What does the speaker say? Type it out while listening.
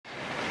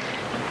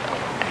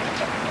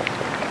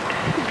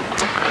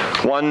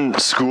One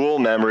school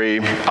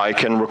memory I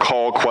can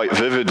recall quite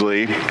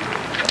vividly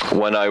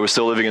when I was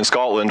still living in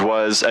Scotland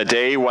was a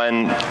day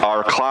when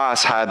our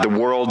class had the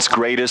world's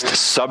greatest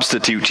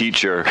substitute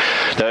teacher.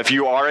 Now, if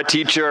you are a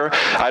teacher,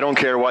 I don't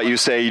care what you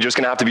say, you're just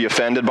going to have to be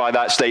offended by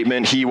that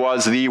statement. He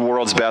was the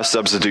world's best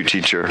substitute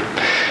teacher.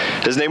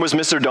 His name was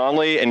Mr.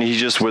 Donnelly, and he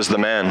just was the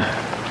man.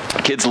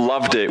 Kids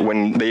loved it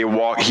when he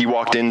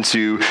walked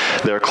into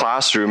their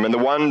classroom. And the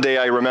one day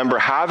I remember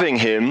having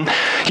him,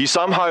 he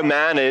somehow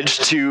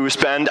managed to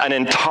spend an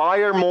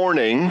entire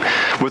morning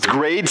with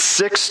grade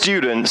 6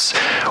 students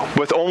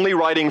with only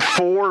writing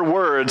 4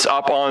 words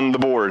up on the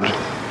board.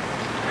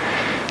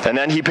 And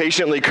then he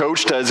patiently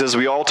coached us as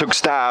we all took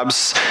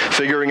stabs,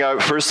 figuring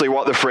out firstly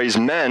what the phrase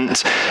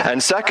meant,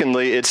 and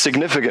secondly, its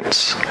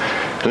significance.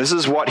 And this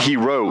is what he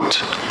wrote.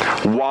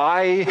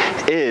 Why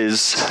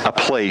is a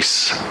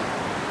place?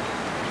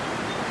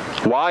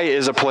 Why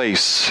is a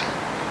place?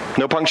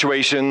 No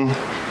punctuation,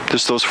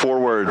 just those 4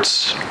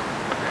 words.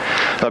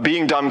 Now,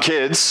 being dumb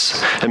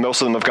kids, and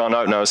most of them have gone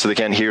out now so they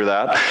can't hear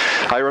that,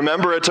 I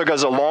remember it took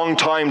us a long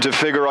time to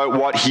figure out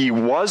what he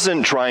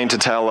wasn't trying to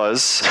tell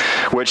us,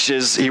 which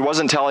is he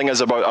wasn't telling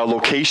us about a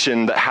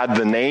location that had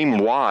the name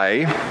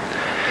why.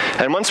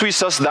 And once we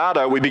sussed that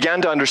out, we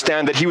began to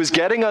understand that he was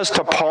getting us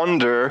to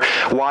ponder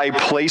why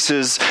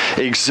places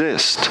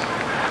exist.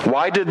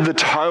 Why did the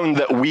town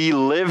that we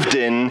lived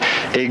in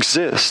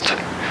exist?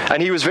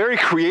 And he was very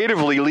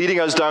creatively leading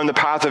us down the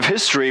path of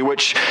history,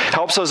 which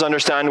helps us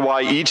understand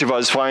why each of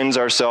us finds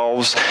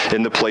ourselves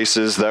in the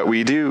places that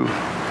we do.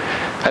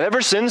 And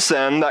ever since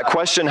then, that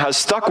question has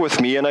stuck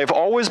with me, and I've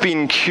always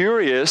been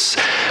curious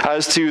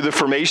as to the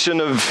formation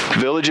of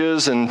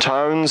villages and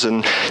towns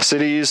and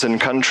cities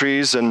and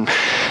countries. And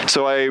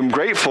so I'm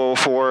grateful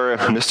for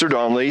Mr.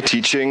 Donnelly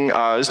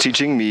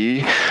teaching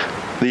me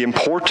the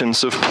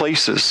importance of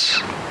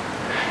places.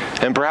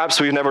 And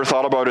perhaps we've never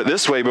thought about it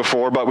this way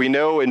before, but we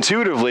know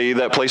intuitively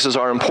that places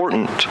are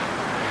important.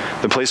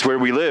 The place where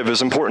we live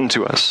is important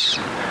to us.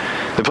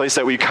 The place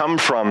that we come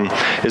from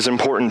is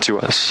important to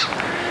us.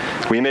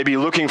 We may be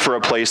looking for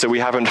a place that we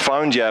haven't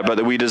found yet, but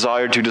that we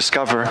desire to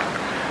discover.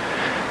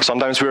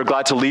 Sometimes we are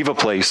glad to leave a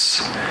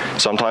place.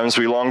 Sometimes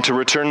we long to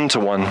return to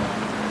one.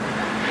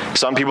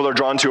 Some people are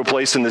drawn to a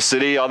place in the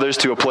city, others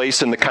to a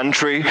place in the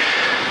country,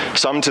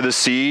 some to the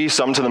sea,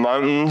 some to the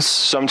mountains,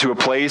 some to a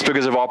place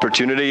because of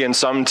opportunity, and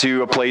some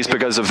to a place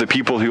because of the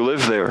people who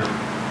live there.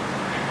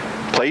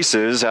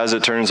 Places, as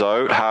it turns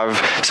out, have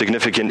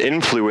significant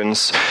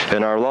influence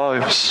in our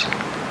lives.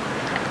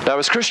 Now,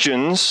 as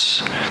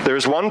Christians, there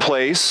is one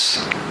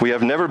place we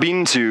have never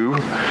been to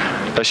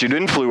that should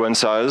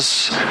influence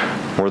us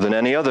more than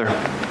any other.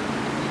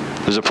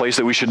 There's a place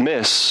that we should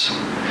miss,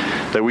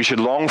 that we should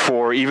long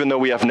for, even though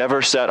we have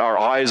never set our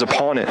eyes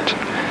upon it.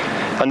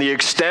 And the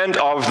extent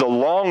of the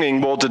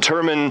longing will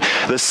determine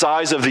the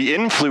size of the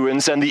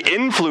influence, and the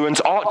influence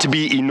ought to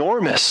be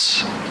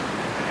enormous.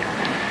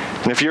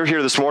 And if you're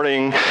here this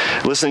morning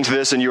listening to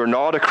this and you're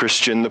not a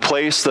Christian, the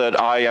place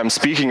that I am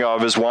speaking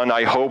of is one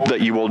I hope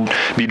that you will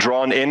be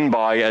drawn in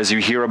by as you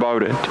hear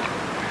about it.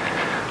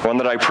 One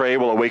that I pray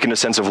will awaken a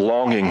sense of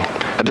longing,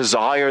 a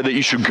desire that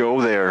you should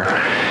go there,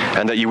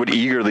 and that you would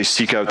eagerly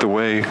seek out the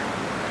way.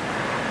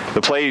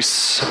 The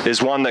place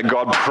is one that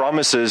God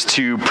promises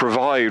to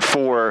provide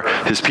for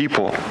his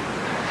people.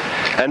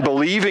 And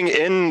believing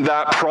in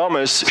that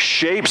promise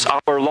shapes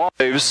our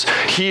lives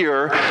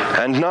here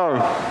and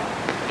now.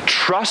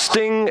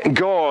 Trusting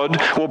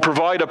God will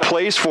provide a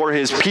place for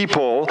his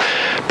people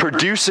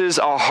produces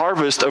a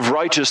harvest of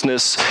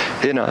righteousness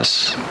in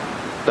us.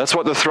 That's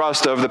what the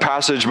thrust of the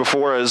passage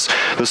before us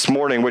this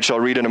morning, which I'll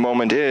read in a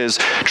moment, is.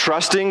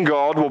 Trusting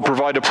God will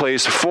provide a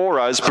place for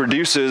us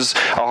produces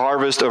a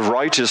harvest of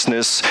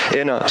righteousness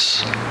in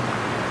us.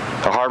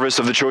 A harvest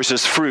of the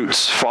choicest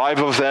fruits, 5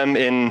 of them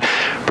in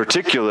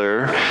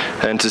particular,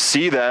 and to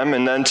see them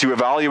and then to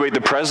evaluate the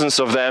presence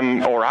of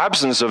them or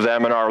absence of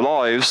them in our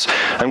lives,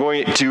 I'm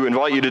going to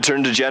invite you to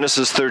turn to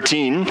Genesis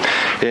 13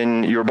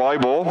 in your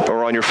Bible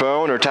or on your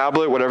phone or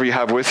tablet, whatever you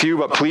have with you,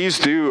 but please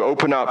do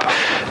open up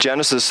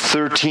Genesis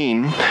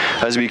 13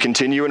 as we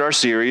continue in our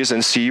series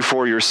and see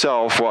for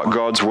yourself what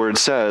God's Word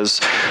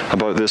says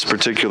about this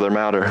particular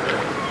matter.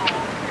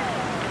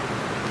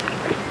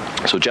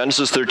 So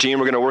Genesis 13,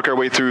 we're going to work our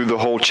way through the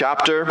whole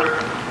chapter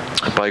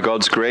by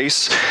God's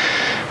grace.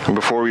 And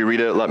before we read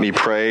it, let me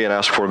pray and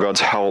ask for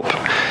God's help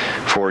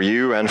for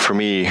you and for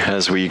me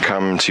as we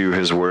come to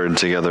his word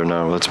together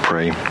now. Let's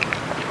pray.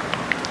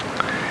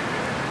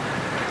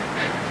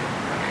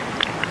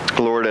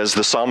 Lord, as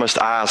the psalmist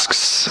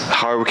asks,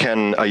 how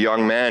can a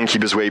young man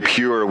keep his way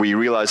pure? We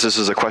realize this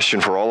is a question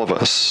for all of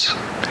us.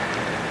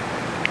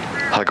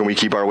 How can we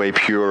keep our way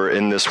pure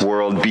in this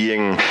world,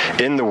 being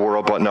in the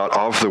world but not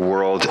of the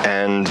world?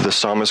 And the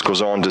psalmist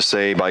goes on to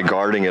say, by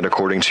guarding it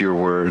according to your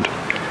word.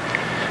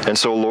 And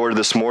so, Lord,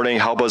 this morning,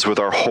 help us with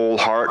our whole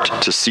heart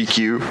to seek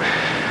you.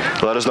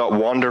 Let us not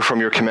wander from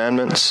your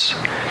commandments.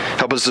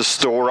 Help us to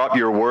store up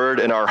your word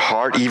in our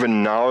heart,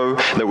 even now,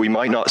 that we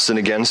might not sin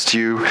against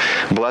you.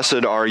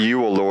 Blessed are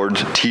you, O Lord.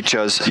 Teach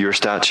us your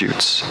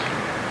statutes.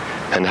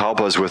 and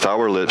help us with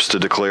our lips to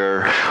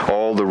declare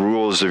all the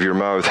rules of your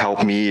mouth.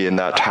 Help me in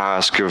that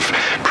task of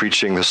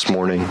preaching this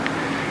morning.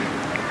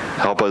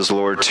 Help us,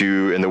 Lord,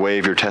 to, in the way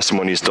of your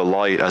testimonies,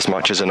 delight as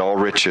much as in all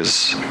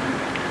riches,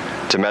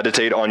 to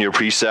meditate on your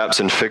precepts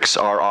and fix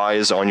our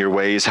eyes on your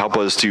ways. Help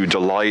us to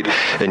delight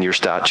in your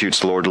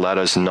statutes, Lord. Let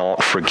us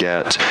not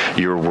forget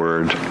your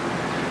word.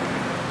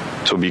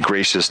 So be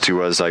gracious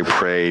to us, I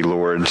pray,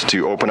 Lord,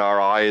 to open our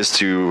eyes,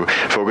 to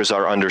focus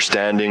our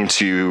understanding,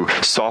 to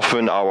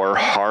soften our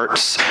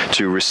hearts,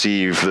 to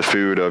receive the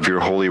food of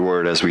your holy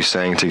word as we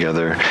sang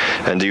together.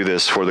 And do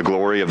this for the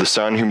glory of the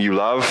Son whom you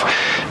love,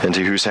 and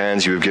to whose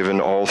hands you have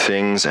given all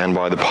things, and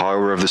by the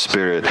power of the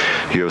Spirit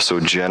you have so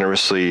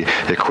generously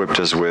equipped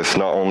us with,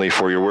 not only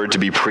for your word to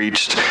be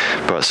preached,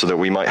 but so that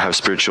we might have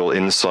spiritual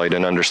insight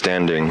and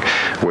understanding,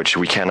 which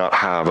we cannot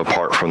have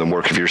apart from the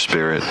work of your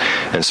Spirit.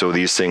 And so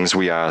these things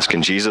we ask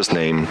in Jesus'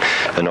 name,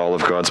 and all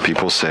of God's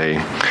people say,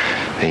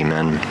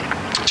 amen.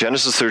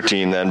 Genesis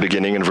 13, then,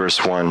 beginning in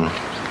verse 1.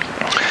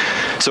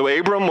 So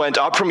Abram went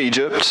up from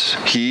Egypt,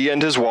 he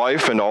and his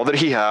wife and all that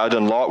he had,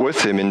 and Lot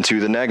with him into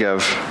the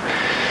Negev.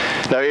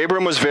 Now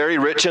Abram was very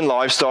rich in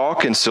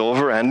livestock, in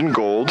silver, and in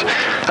gold,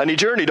 and he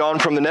journeyed on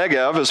from the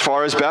Negev as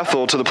far as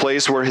Bethel, to the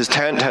place where his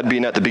tent had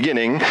been at the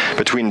beginning,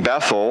 between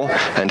Bethel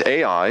and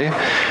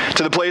Ai,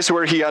 to the place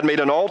where he had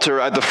made an altar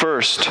at the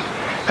first.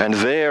 And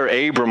there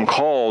Abram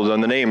called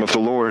on the name of the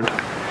Lord.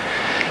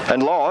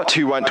 And Lot,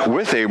 who went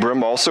with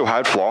Abram, also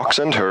had flocks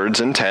and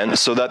herds and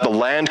tents, so that the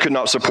land could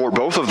not support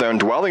both of them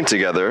dwelling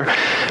together,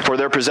 for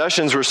their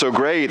possessions were so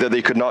great that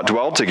they could not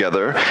dwell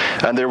together,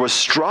 and there was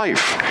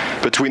strife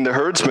between the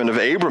herdsmen of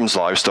Abram's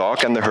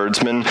livestock and the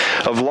herdsmen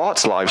of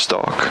Lot's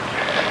livestock.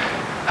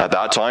 At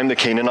that time the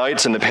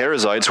Canaanites and the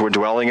Perizzites were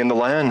dwelling in the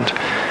land.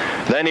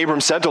 Then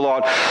Abram said to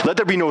Lot, "Let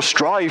there be no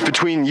strife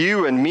between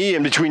you and me,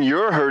 and between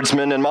your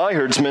herdsmen and my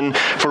herdsmen,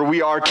 for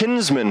we are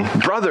kinsmen,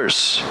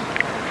 brothers.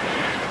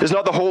 Is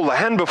not the whole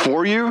land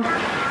before you?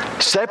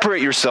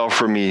 Separate yourself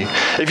from me.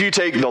 If you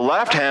take the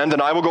left hand,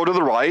 then I will go to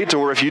the right,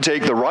 or if you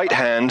take the right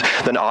hand,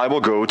 then I will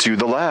go to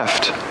the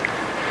left."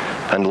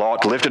 And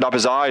Lot lifted up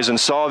his eyes and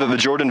saw that the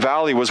Jordan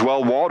Valley was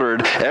well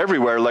watered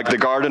everywhere, like the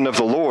garden of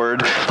the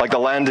Lord, like the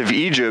land of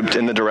Egypt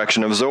in the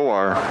direction of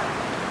Zoar.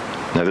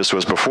 Now this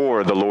was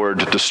before the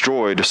Lord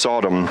destroyed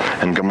Sodom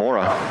and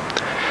Gomorrah.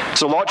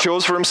 So Lot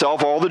chose for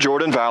himself all the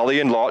Jordan Valley,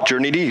 and Lot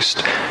journeyed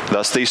east.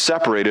 Thus they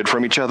separated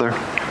from each other.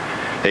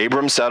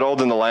 Abram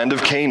settled in the land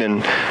of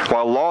Canaan,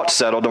 while Lot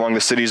settled among the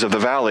cities of the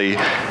valley,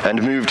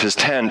 and moved his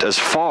tent as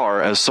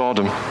far as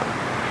Sodom.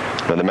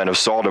 Now the men of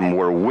Sodom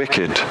were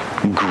wicked,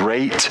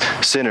 great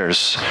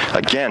sinners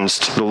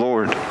against the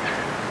Lord.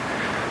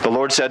 The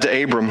Lord said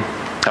to Abram,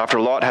 after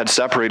Lot had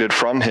separated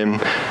from him,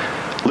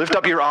 "Lift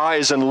up your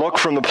eyes and look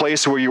from the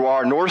place where you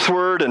are,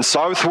 northward and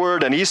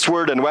southward and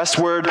eastward and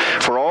westward,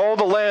 for all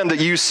the land that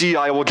you see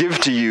I will give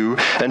to you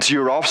and to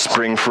your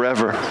offspring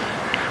forever.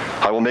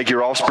 I will make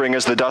your offspring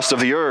as the dust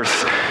of the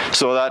earth,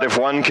 so that if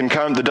one can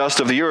count the dust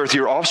of the earth,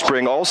 your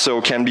offspring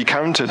also can be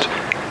counted.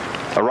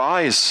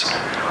 Arise,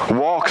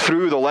 walk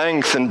through the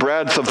length and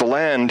breadth of the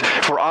land,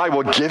 for I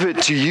will give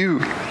it to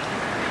you."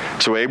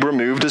 So Abram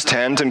moved his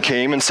tent and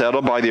came and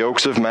settled by the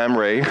oaks of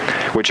Mamre,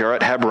 which are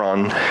at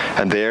Hebron,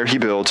 and there he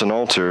built an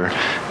altar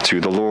to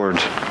the Lord.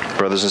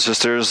 Brothers and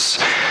sisters,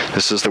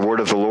 this is the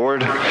word of the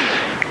Lord.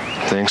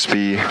 Thanks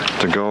be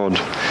to God.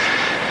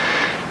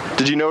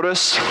 Did you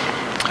notice,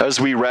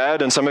 as we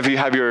read, and some of you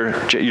have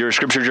your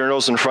scripture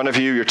journals in front of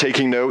you, you're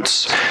taking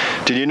notes,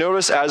 did you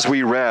notice as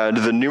we read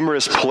the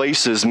numerous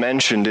places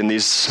mentioned in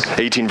these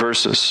 18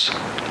 verses?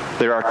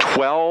 There are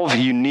 12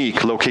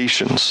 unique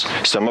locations,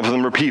 some of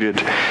them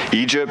repeated: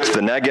 Egypt, the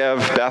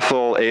Negev,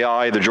 Bethel,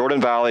 Ai, the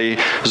Jordan Valley,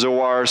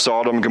 Zoar,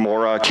 Sodom,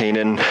 Gomorrah,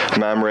 Canaan,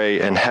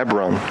 Mamre, and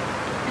Hebron.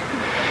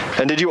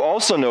 And did you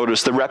also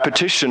notice the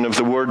repetition of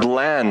the word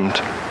land?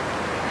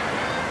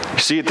 You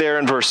see it there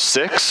in verse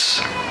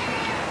 6.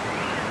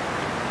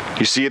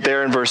 You see it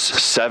there in verse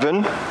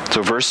 7.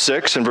 So verse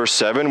 6 and verse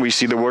 7, we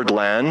see the word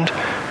land.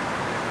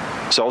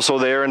 It's also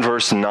there in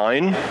verse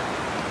 9.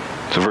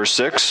 So verse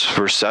 6,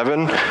 verse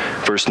 7,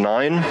 verse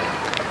 9.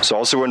 It's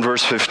also in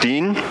verse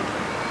 15.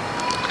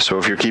 So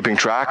if you're keeping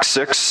track,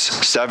 6,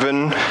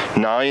 7,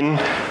 9,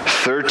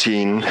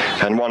 13,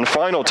 and one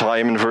final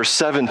time in verse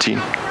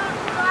 17.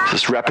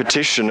 This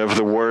repetition of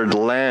the word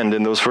land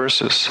in those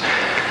verses.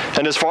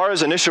 And as far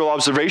as initial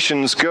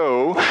observations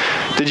go,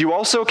 did you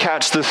also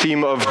catch the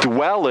theme of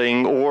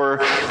dwelling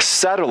or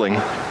settling?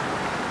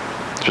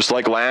 Just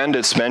like land,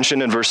 it's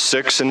mentioned in verse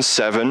 6 and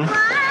 7.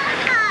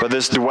 But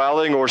this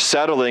dwelling or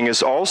settling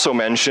is also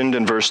mentioned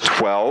in verse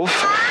 12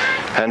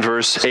 and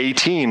verse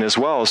 18 as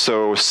well.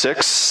 So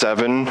 6,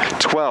 7,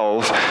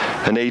 12,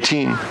 and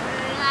 18.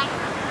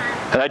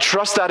 And I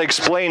trust that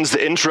explains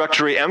the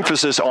introductory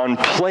emphasis on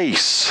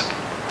place.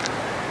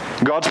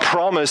 God's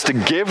promise to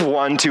give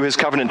one to his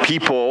covenant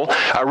people,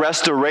 a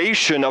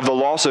restoration of the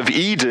loss of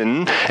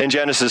Eden in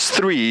Genesis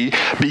 3,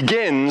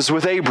 begins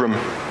with Abram.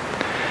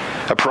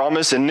 A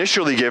promise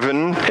initially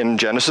given in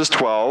Genesis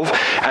 12,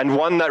 and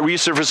one that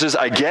resurfaces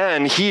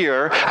again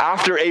here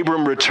after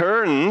Abram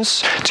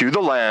returns to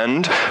the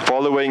land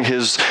following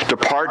his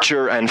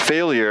departure and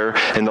failure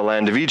in the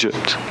land of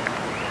Egypt.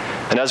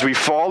 And as we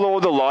follow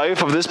the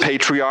life of this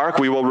patriarch,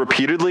 we will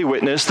repeatedly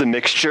witness the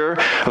mixture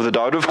of the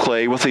doubt of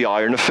clay with the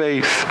iron of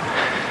faith.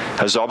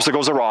 As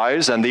obstacles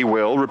arise, and they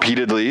will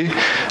repeatedly,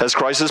 as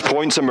crisis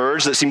points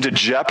emerge that seem to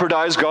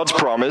jeopardize God's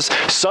promise,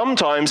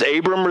 sometimes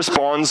Abram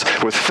responds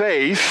with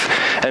faith,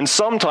 and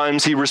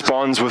sometimes he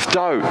responds with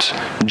doubt,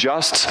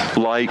 just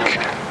like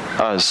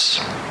us.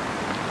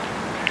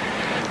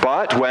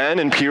 But when,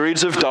 in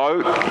periods of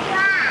doubt,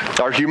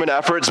 our human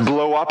efforts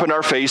blow up in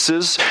our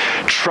faces,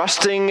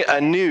 trusting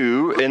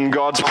anew in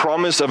God's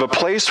promise of a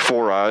place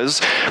for us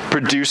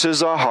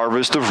produces a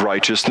harvest of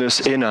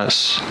righteousness in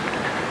us.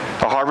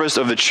 A harvest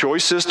of the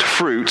choicest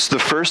fruits, the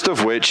first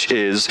of which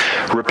is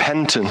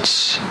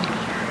repentance.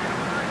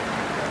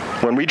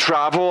 When we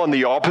travel in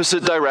the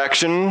opposite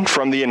direction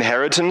from the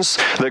inheritance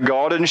that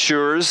God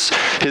ensures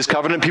his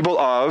covenant people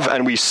of,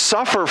 and we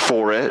suffer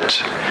for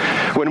it,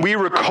 when we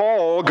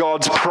recall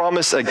God's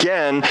promise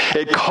again,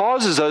 it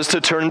causes us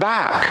to turn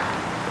back.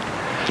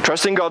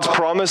 Trusting God's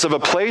promise of a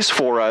place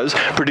for us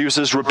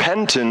produces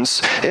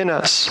repentance in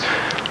us.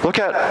 Look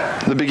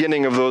at the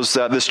beginning of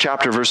this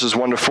chapter, verses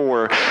 1 to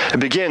 4. It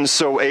begins,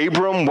 "So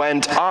Abram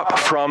went up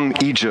from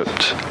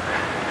Egypt."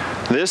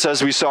 This,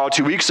 as we saw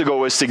 2 weeks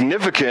ago, is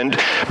significant.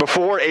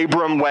 Before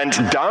Abram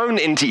went down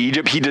into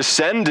Egypt, he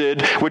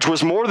descended, which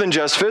was more than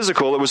just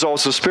physical, it was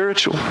also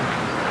spiritual.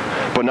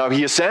 But now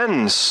he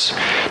ascends,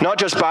 not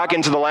just back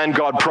into the land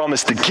God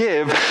promised to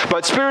give,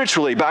 but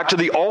spiritually, back to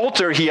the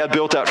altar he had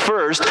built at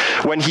first,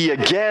 when he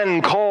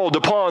again called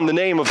upon the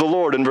name of the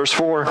Lord in verse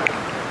 4.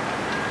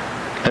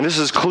 And this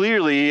is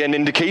clearly an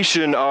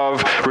indication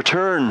of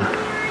return,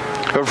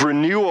 of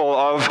renewal,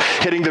 of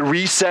hitting the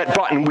reset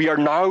button. We are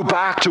now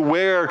back to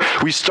where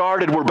we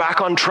started. We're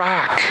back on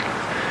track.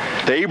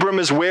 Abram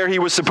is where he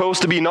was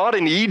supposed to be, not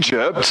in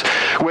Egypt,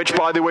 which,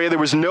 by the way, there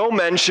was no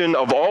mention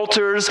of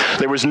altars,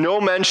 there was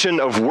no mention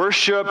of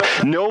worship,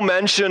 no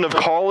mention of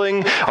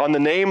calling on the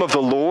name of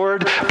the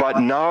Lord, but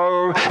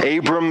now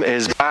Abram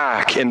is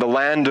back in the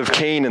land of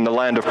Canaan, the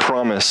land of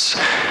promise,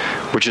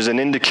 which is an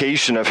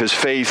indication of his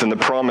faith and the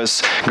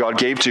promise God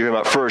gave to him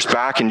at first,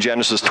 back in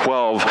Genesis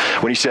 12,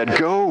 when he said,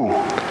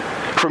 "Go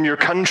from your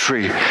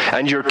country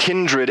and your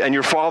kindred and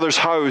your father's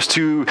house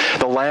to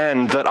the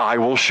land that I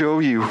will show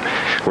you,"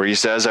 where he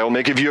says, "I will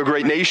make of you a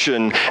great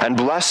nation and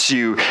bless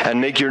you and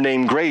make your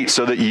name great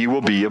so that ye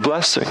will be a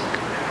blessing."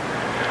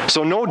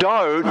 So no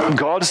doubt,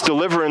 God's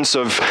deliverance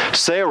of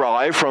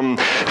Sarai from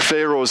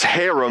Pharaoh's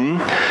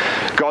harem,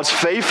 God's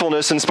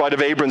faithfulness in spite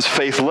of Abram's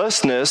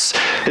faithlessness,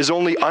 is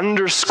only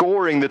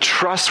underscoring the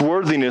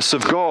trustworthiness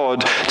of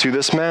God to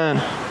this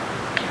man.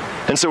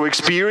 And so,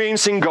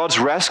 experiencing God's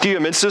rescue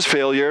amidst his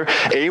failure,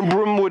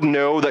 Abram would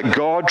know that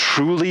God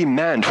truly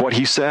meant what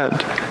he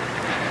said.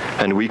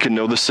 And we can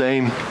know the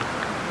same.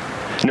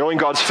 Knowing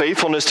God's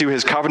faithfulness to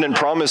his covenant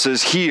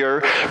promises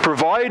here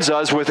provides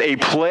us with a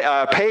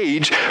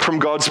page from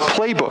God's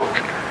playbook.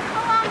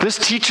 This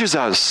teaches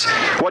us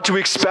what to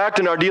expect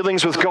in our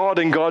dealings with God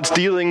and God's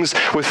dealings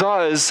with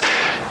us.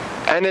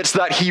 And it's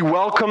that he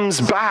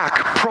welcomes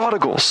back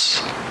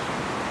prodigals.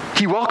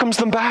 He welcomes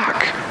them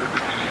back.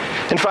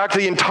 In fact,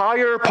 the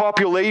entire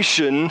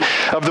population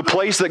of the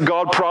place that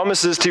God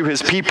promises to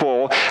his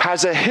people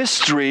has a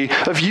history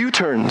of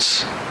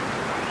U-turns.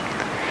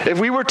 If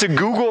we were to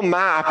Google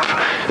map,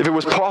 if it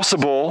was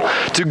possible,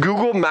 to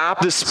Google map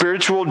the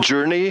spiritual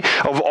journey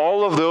of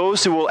all of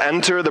those who will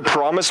enter the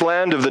promised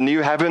land of the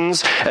new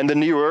heavens and the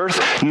new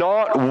earth,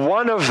 not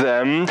one of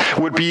them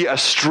would be a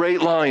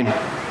straight line.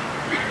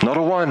 Not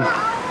a one.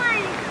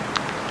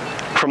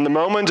 From the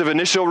moment of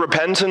initial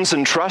repentance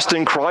and trust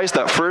in Christ,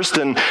 that first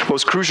and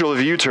most crucial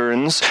of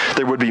U-turns,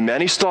 there would be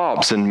many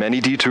stops and many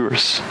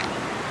detours.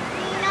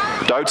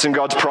 Doubts in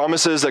God's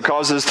promises that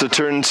cause us to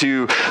turn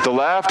to the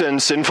left,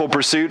 and sinful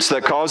pursuits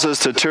that cause us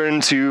to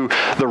turn to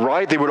the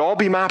right, they would all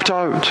be mapped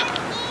out.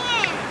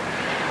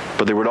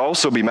 But there would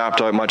also be mapped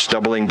out much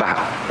doubling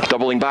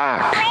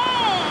back,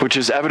 which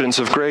is evidence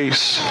of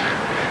grace.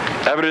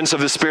 Evidence of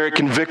the Spirit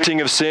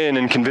convicting of sin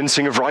and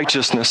convincing of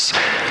righteousness.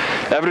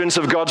 Evidence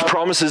of God's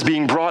promises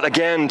being brought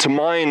again to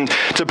mind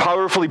to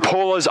powerfully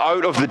pull us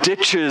out of the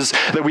ditches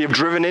that we have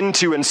driven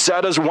into and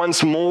set us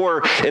once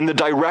more in the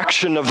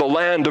direction of the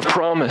land of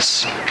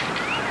promise.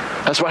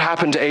 That's what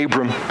happened to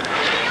Abram.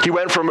 He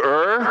went from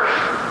Ur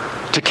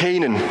to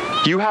Canaan.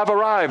 You have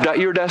arrived at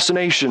your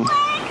destination.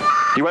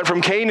 He went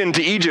from Canaan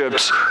to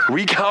Egypt,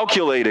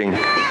 recalculating,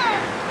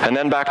 and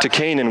then back to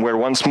Canaan, where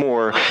once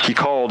more he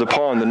called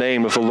upon the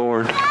name of the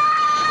Lord.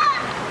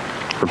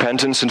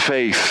 Repentance and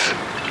faith.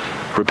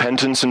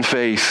 Repentance and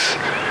faith.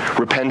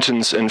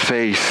 Repentance and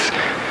faith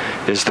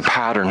is the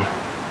pattern.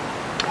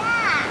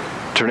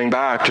 Turning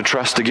back to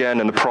trust again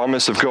in the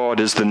promise of God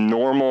is the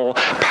normal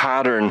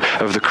pattern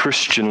of the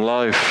Christian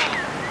life.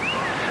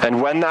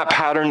 And when that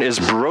pattern is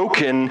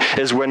broken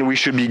is when we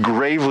should be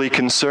gravely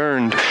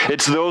concerned.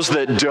 It's those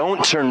that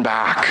don't turn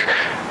back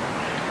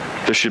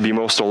there should be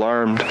most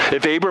alarmed.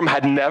 If Abram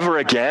had never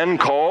again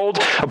called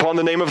upon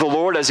the name of the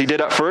Lord as he did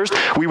at first,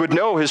 we would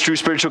know his true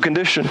spiritual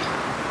condition.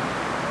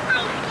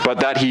 But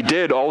that he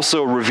did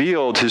also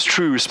revealed his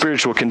true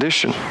spiritual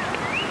condition.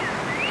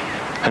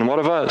 And what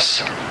of us?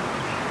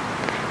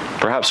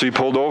 Perhaps we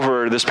pulled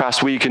over this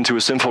past week into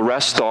a sinful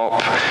rest stop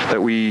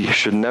that we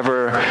should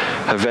never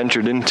have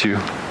ventured into.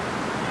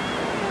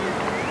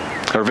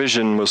 Our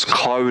vision was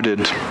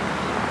clouded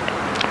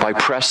by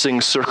pressing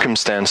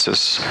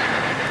circumstances.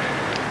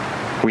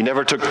 We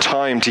never took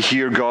time to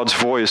hear God's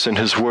voice in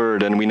his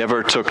word, and we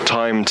never took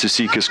time to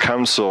seek his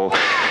counsel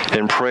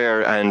in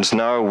prayer, and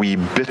now we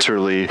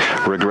bitterly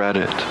regret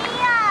it.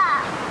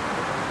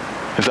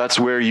 If that's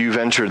where you've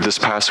entered this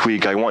past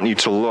week, I want you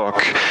to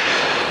look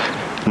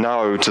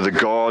now to the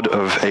God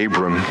of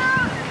Abram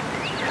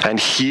and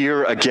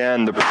hear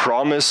again the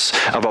promise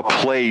of a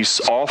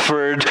place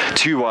offered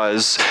to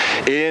us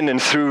in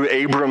and through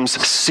Abram's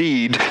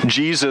seed,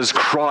 Jesus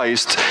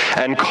Christ,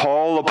 and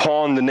call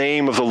upon the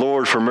name of the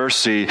Lord for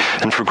mercy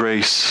and for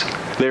grace.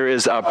 There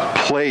is a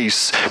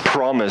place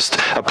promised,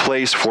 a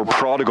place for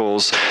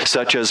prodigals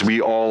such as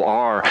we all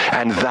are,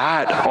 and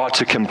that ought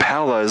to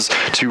compel us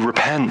to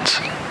repent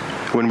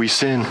when we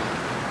sin.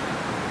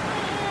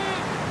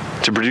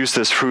 To produce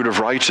this fruit of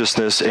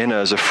righteousness in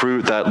us, a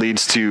fruit that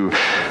leads to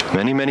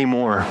many, many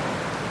more.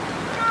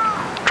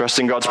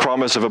 Trusting God's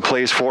promise of a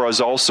place for us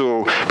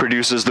also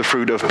produces the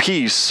fruit of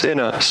peace in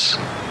us.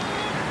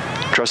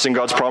 Trusting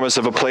God's promise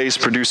of a place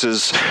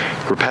produces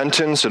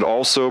repentance. It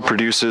also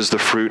produces the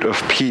fruit of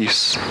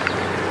peace.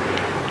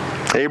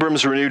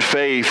 Abram's renewed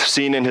faith,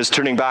 seen in his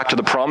turning back to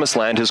the promised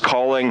land, his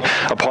calling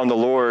upon the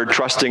Lord,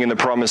 trusting in the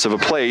promise of a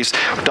place,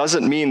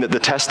 doesn't mean that the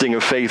testing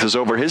of faith is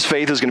over. His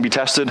faith is going to be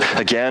tested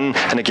again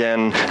and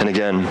again and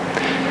again.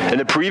 In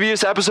the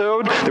previous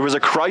episode, there was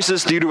a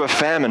crisis due to a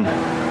famine.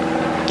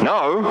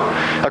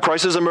 Now, a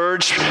crisis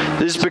emerged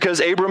is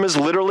because Abram is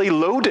literally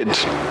loaded.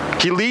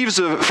 He leaves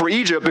for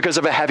Egypt because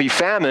of a heavy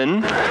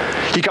famine.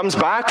 He comes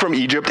back from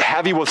Egypt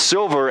heavy with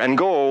silver and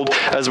gold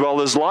as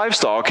well as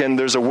livestock. And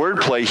there's a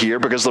wordplay here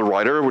because the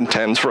writer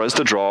intends for us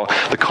to draw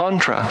the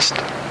contrast.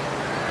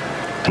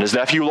 And his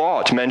nephew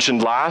Lot,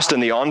 mentioned last in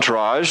the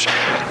entourage,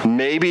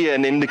 maybe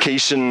an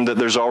indication that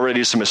there's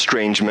already some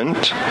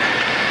estrangement.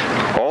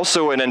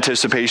 Also in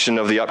anticipation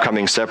of the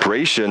upcoming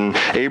separation,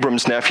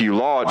 Abram's nephew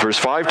Lot, verse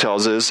 5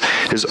 tells us,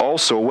 is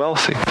also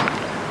wealthy.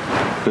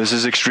 This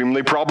is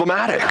extremely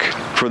problematic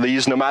for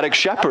these nomadic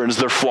shepherds.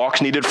 Their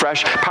flocks needed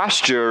fresh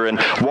pasture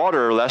and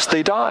water lest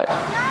they die,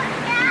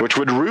 which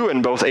would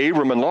ruin both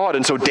Abram and Lot.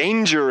 And so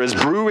danger is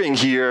brewing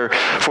here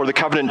for the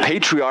covenant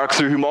patriarch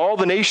through whom all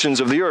the nations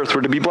of the earth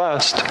were to be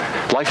blessed.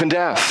 Life and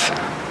death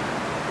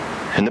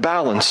in the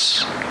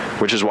balance,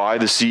 which is why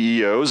the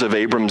CEOs of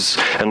Abram's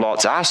and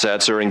Lot's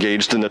assets are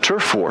engaged in the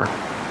turf war.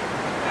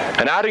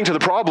 And adding to the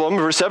problem,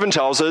 verse 7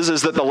 tells us,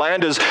 is that the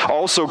land is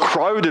also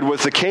crowded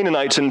with the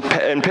Canaanites and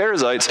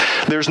Perizzites.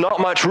 There's not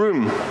much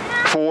room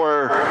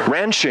for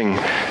ranching.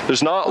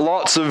 There's not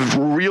lots of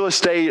real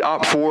estate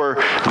up for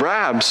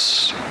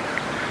grabs.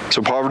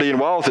 So poverty and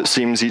wealth, it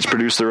seems, each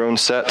produce their own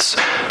sets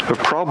of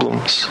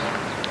problems.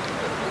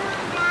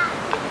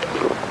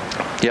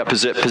 Yet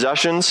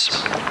possessions,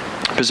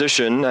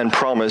 position, and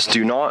promise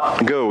do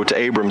not go to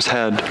Abram's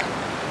head.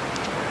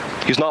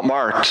 He's not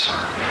marked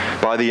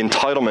by the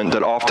entitlement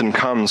that often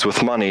comes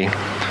with money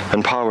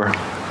and power.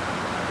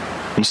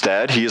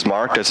 Instead, he is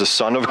marked as a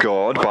son of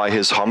God by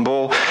his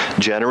humble,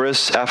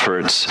 generous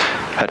efforts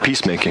at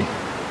peacemaking.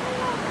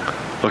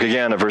 Look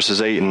again at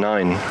verses 8 and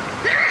 9.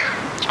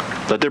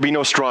 Let there be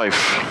no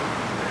strife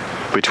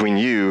between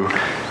you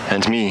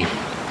and me,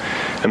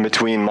 and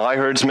between my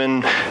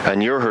herdsmen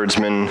and your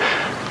herdsmen.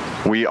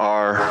 We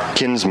are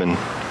kinsmen.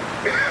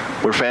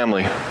 We're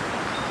family.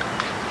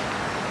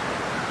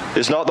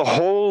 Is not the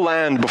whole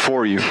land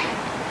before you?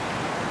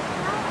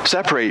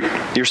 Separate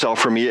yourself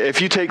from me.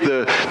 If you take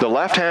the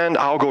left hand,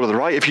 I'll go to the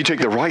right. If you take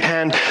the right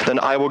hand, then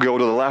I will go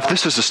to the left.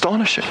 This is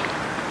astonishing.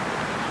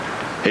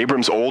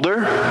 Abram's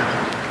older.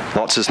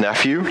 Lot's his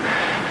nephew.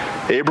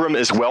 Abram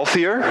is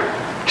wealthier.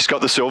 He's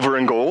got the silver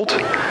and gold.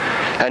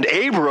 And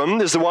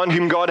Abram is the one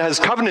whom God has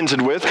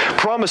covenanted with,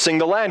 promising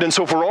the land. And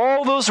so for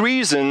all those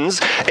reasons,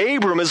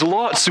 Abram is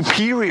Lot's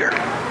superior.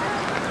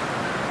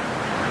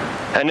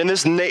 And in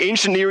this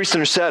ancient Near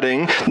Eastern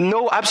setting,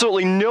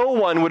 absolutely no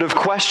one would have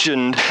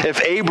questioned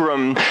if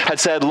Abram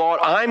had said, Lot,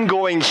 I'm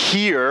going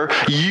here,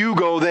 you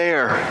go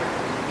there.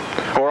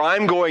 Or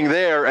I'm going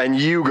there and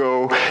you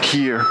go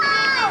here.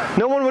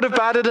 No one would have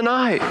batted an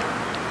eye.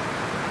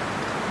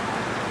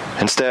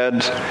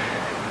 Instead,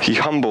 he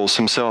humbles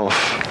himself.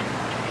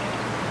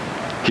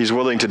 He's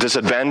willing to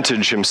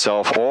disadvantage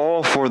himself,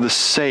 all for the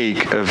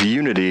sake of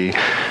unity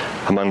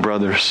among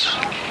brothers.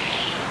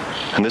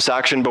 And this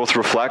action both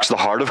reflects the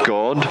heart of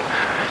God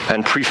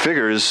and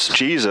prefigures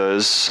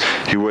Jesus,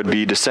 who would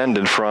be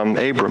descended from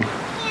Abram.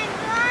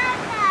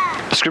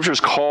 The scriptures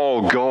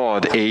call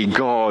God a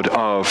God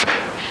of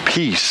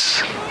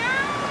peace.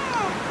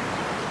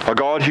 A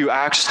God who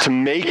acts to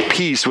make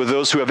peace with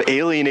those who have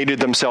alienated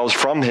themselves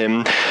from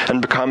him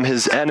and become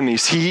his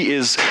enemies. He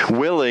is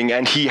willing,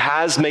 and he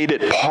has made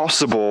it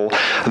possible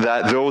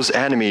that those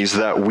enemies,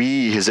 that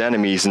we, his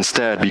enemies,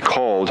 instead be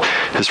called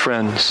his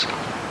friends.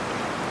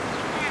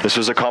 This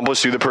was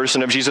accomplished through the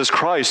person of Jesus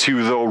Christ,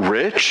 who, though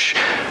rich,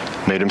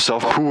 made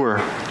himself poor.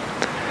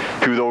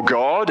 Who, though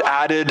God,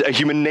 added a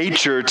human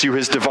nature to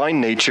his divine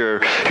nature.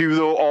 Who,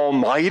 though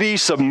almighty,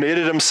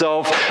 submitted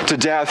himself to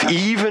death,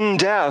 even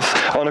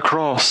death on a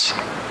cross.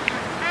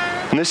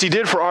 And this he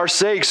did for our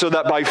sake, so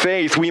that by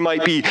faith we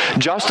might be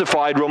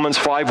justified, Romans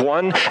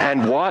 5:1,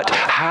 and what?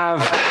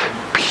 Have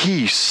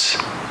peace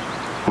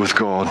with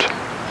God.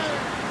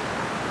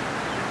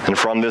 And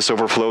from this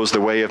overflows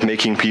the way of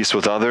making peace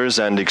with others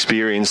and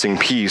experiencing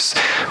peace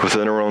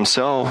within our own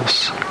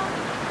selves.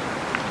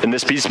 In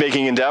this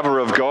peacemaking endeavor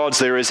of God's,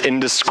 there is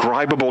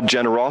indescribable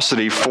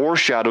generosity,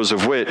 foreshadows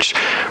of which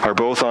are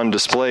both on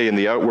display in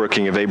the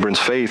outworking of Abram's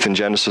faith in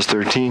Genesis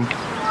 13.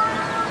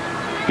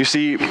 You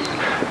see,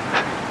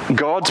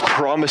 God's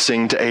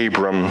promising to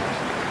Abram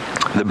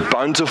the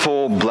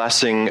bountiful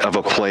blessing of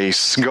a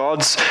place.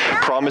 God's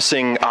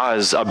promising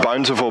us a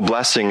bountiful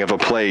blessing of a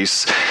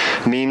place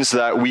means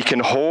that we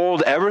can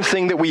hold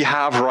everything that we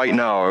have right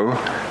now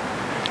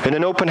in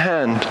an open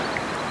hand,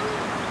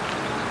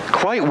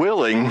 quite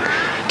willing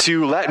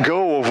to let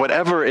go of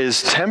whatever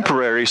is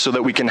temporary so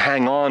that we can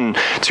hang on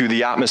to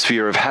the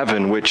atmosphere of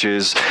heaven, which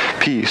is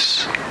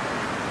peace.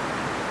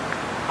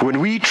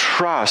 When we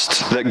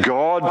trust that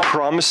God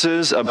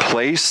promises a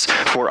place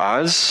for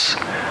us,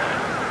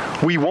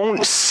 we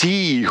won't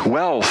see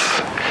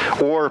wealth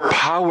or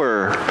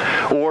power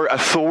or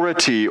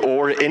authority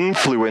or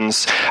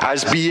influence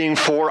as being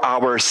for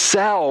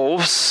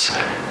ourselves,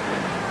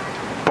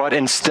 but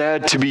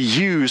instead to be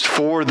used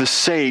for the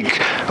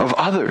sake of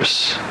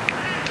others.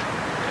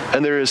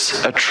 And there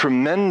is a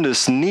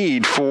tremendous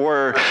need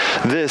for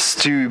this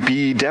to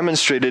be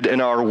demonstrated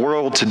in our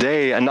world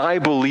today. And I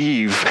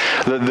believe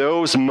that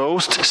those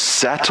most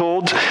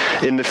settled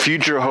in the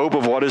future hope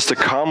of what is to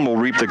come will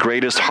reap the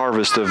greatest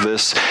harvest of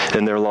this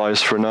in their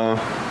lives for now.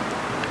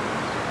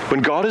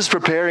 When God is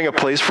preparing a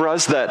place for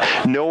us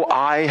that no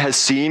eye has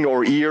seen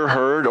or ear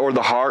heard or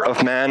the heart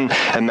of man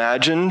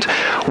imagined,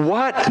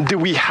 what do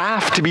we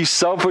have to be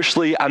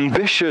selfishly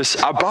ambitious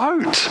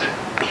about?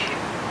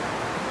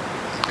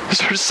 Is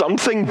there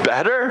something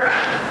better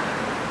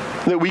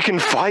that we can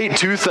fight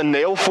tooth and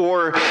nail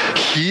for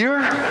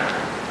here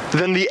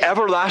than the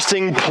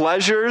everlasting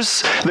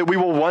pleasures that we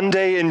will one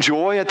day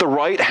enjoy at the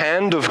right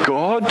hand of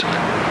God?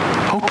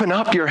 Open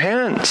up your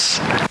hands.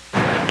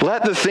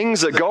 Let the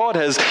things that God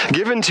has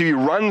given to you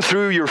run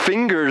through your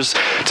fingers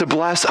to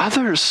bless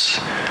others.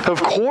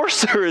 Of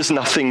course, there is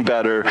nothing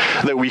better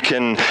that we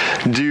can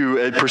do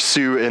and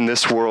pursue in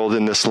this world,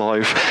 in this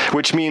life,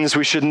 which means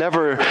we should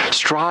never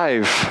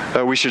strive.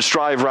 We should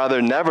strive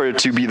rather never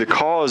to be the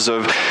cause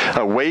of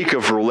a wake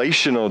of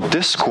relational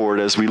discord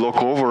as we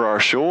look over our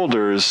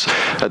shoulders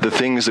at the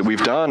things that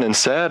we've done and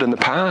said in the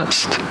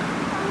past.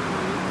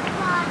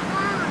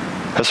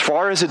 As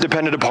far as it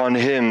depended upon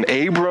him,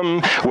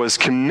 Abram was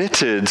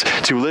committed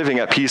to living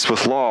at peace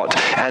with Lot,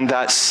 and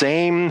that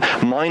same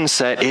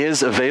mindset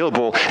is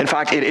available. In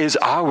fact, it is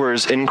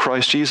ours in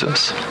Christ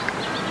Jesus.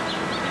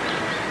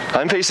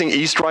 I'm facing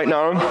east right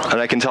now,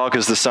 and I can tell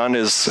because the sun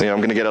is, I'm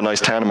going to get a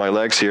nice tan on my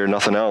legs here,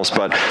 nothing else,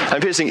 but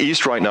I'm facing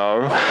east right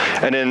now,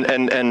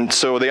 and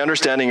so the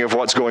understanding of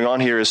what's going on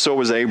here is so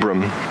was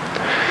Abram.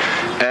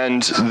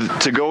 And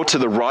to go to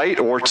the right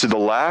or to the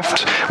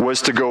left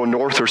was to go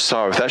north or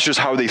south. That's just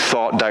how they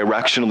thought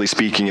directionally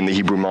speaking in the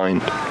Hebrew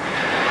mind.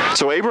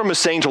 So Abram is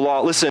saying to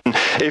Lot, listen,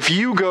 if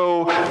you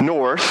go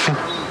north,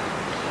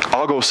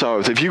 I'll go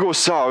south. If you go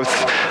south,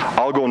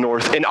 I'll go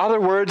north. In other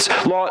words,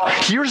 Lot,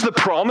 here's the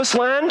promised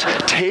land.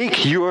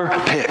 Take your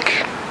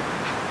pick.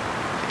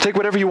 Take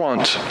whatever you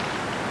want,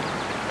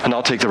 and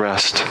I'll take the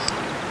rest.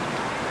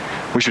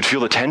 We should feel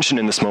the tension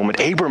in this moment.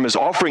 Abram is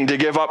offering to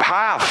give up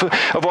half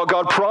of what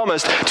God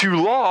promised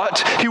to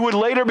Lot, who would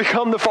later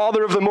become the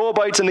father of the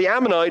Moabites and the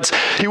Ammonites.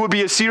 He would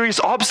be a serious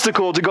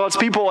obstacle to God's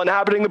people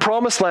inhabiting the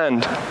promised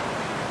land.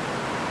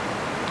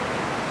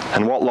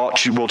 And what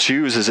Lot will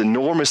choose is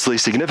enormously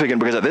significant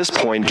because at this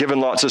point,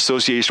 given Lot's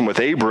association with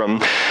Abram,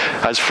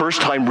 as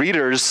first-time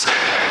readers,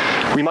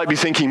 we might be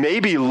thinking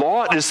maybe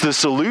Lot is the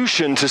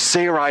solution to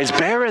Sarai's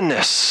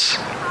barrenness.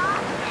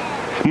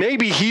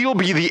 Maybe he'll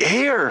be the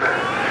heir.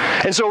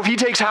 And so if he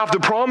takes half the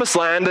promised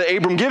land that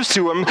Abram gives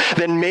to him,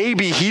 then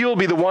maybe he'll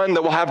be the one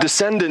that will have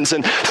descendants.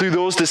 And through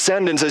those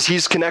descendants, as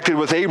he's connected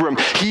with Abram,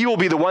 he will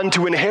be the one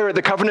to inherit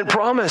the covenant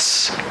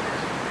promise.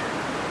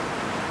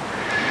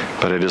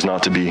 But it is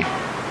not to be.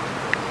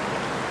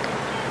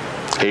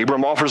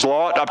 Abram offers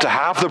Lot up to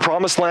half the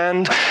promised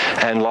land,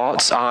 and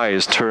Lot's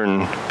eyes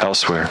turn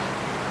elsewhere.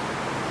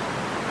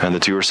 And the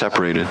two are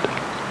separated.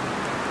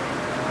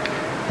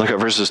 Look at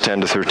verses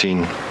 10 to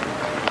 13.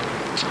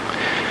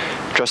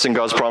 Trusting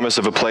God's promise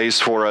of a place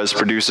for us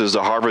produces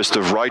a harvest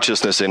of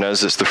righteousness in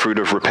us. It's the fruit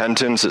of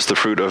repentance, it's the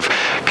fruit of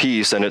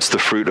peace, and it's the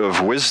fruit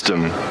of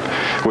wisdom,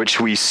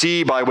 which we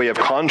see by way of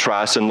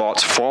contrast in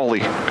Lot's folly.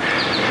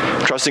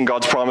 Trusting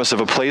God's promise of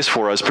a place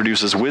for us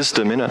produces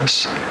wisdom in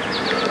us.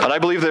 And I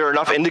believe there are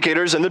enough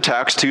indicators in the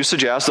text to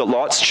suggest that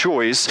Lot's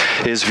choice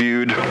is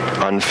viewed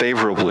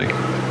unfavorably.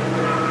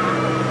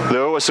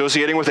 Though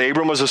associating with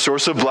Abram was a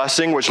source of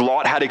blessing, which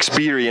Lot had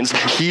experienced,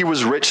 he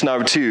was rich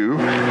now too.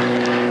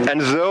 And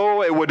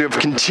though it would have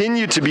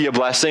continued to be a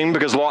blessing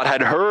because Lot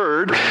had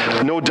heard,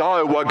 no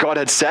doubt, what God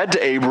had said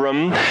to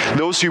Abram,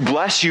 those who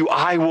bless you,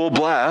 I will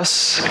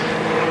bless.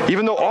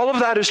 Even though all of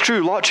that is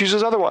true, Lot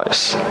chooses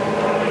otherwise.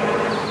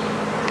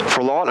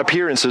 For Lot,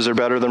 appearances are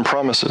better than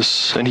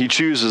promises, and he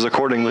chooses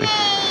accordingly.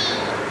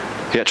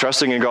 Yet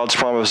trusting in God's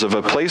promise of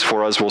a place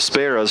for us will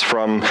spare us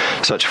from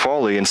such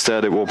folly.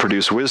 Instead, it will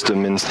produce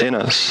wisdom in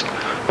us.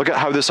 Look at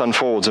how this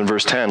unfolds in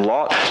verse 10.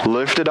 Lot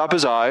lifted up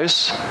his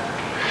eyes.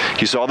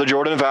 He saw the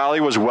Jordan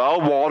Valley was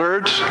well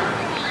watered,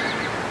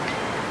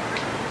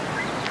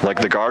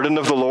 like the garden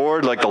of the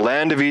Lord, like the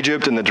land of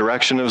Egypt in the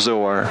direction of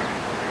Zoar.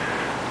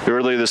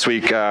 Earlier this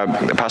week,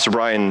 Pastor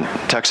Brian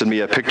texted me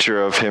a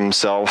picture of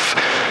himself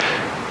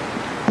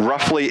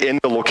roughly in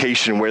the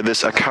location where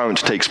this account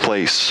takes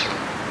place.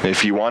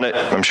 If you want it,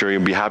 I'm sure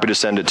he'll be happy to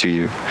send it to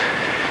you.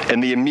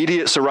 And the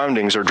immediate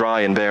surroundings are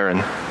dry and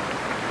barren.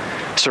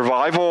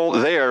 Survival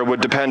there would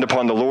depend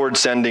upon the Lord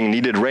sending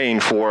needed rain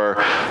for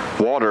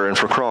water and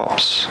for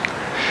crops.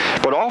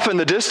 But off in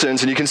the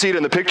distance, and you can see it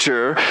in the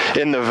picture,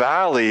 in the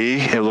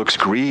valley, it looks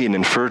green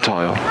and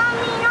fertile.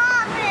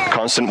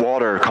 Constant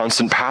water,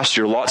 constant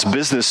pasture. Lot's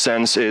business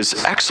sense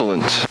is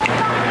excellent.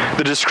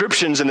 The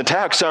descriptions in the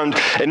text sound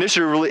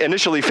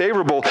initially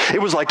favorable.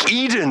 It was like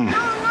Eden.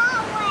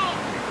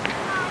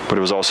 But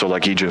it was also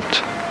like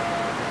Egypt.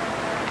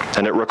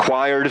 And it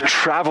required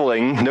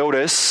traveling,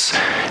 notice,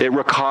 it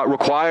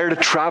required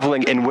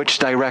traveling in which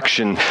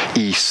direction?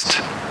 East.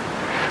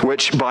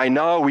 Which by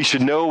now we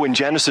should know in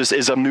Genesis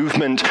is a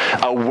movement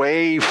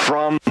away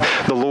from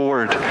the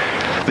Lord.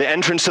 The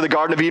entrance to the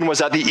Garden of Eden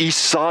was at the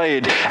east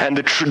side, and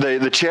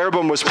the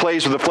cherubim was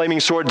placed with a flaming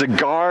sword to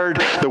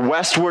guard the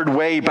westward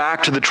way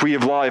back to the tree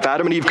of life.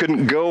 Adam and Eve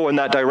couldn't go in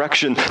that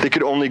direction. They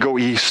could only go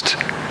east.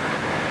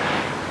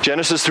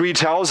 Genesis 3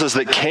 tells us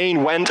that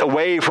Cain went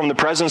away from the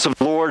presence of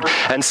the Lord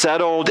and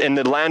settled in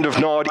the land of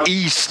Nod,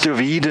 east of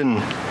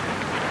Eden.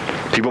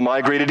 People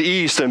migrated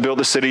east and built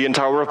the city and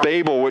Tower of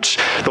Babel, which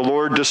the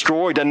Lord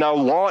destroyed. And now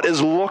Lot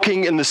is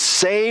looking in the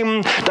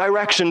same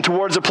direction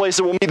towards a place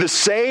that will meet the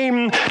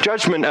same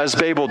judgment as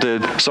Babel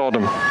did,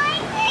 Sodom.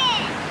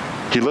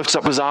 He lifts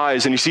up his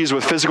eyes and he sees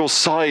with physical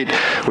sight,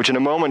 which in a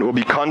moment will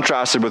be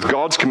contrasted with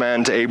God's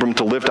command to Abram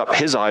to lift up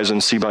his eyes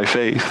and see by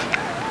faith.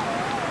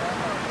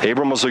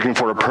 Abram was looking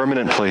for a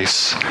permanent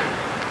place,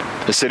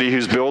 a city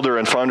whose builder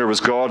and founder was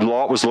God.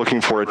 Lot was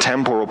looking for a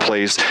temporal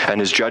place,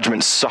 and his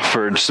judgment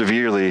suffered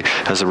severely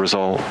as a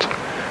result.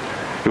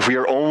 If we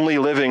are only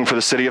living for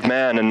the city of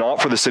man and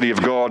not for the city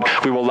of God,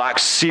 we will lack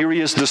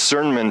serious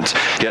discernment,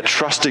 yet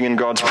trusting in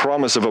God's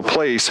promise of a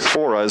place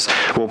for us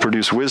will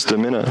produce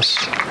wisdom in us.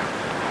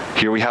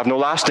 Here we have no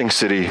lasting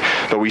city,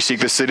 but we seek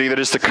the city that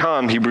is to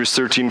come, Hebrews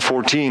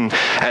 13:14.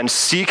 And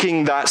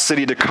seeking that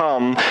city to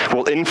come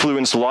will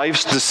influence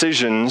life's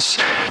decisions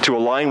to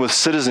align with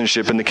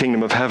citizenship in the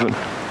kingdom of heaven.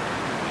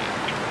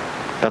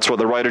 That's what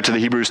the writer to the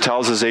Hebrews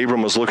tells us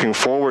Abram was looking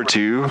forward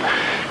to,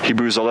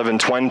 Hebrews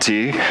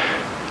 11:20,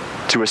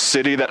 to a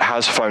city that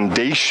has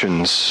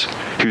foundations,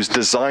 whose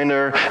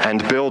designer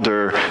and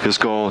builder is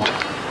God.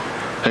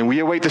 And we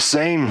await the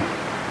same,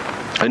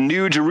 a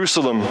new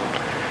Jerusalem,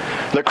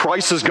 that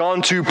Christ has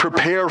gone to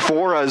prepare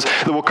for us,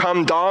 that will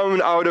come down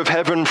out of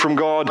heaven from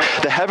God,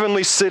 the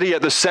heavenly city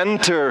at the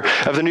center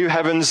of the new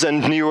heavens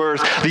and new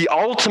earth, the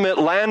ultimate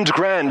land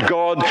grant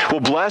God will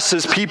bless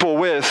his people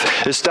with,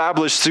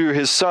 established through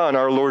his Son,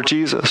 our Lord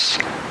Jesus.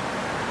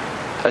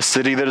 A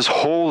city that is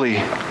holy,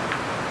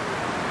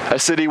 a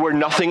city where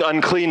nothing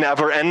unclean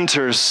ever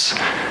enters,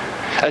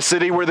 a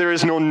city where there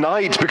is no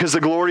night because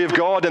the glory of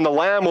God and the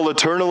Lamb will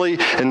eternally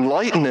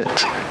enlighten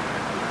it.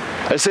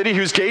 A city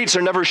whose gates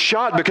are never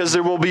shut because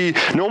there will be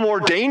no more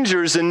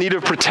dangers in need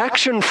of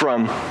protection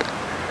from.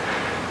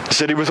 A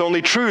city with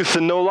only truth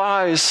and no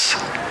lies.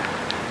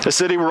 A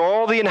city where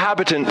all the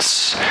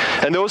inhabitants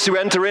and those who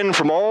enter in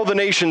from all the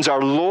nations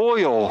are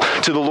loyal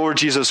to the Lord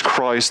Jesus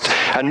Christ.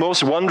 And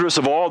most wondrous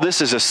of all, this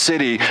is a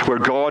city where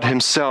God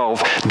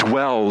himself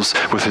dwells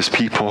with his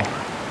people.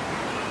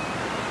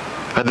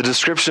 And the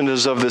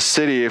descriptions of this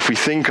city, if we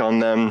think on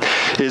them,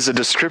 is a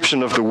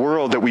description of the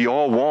world that we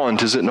all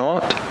want, is it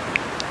not?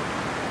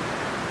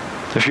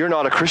 If you're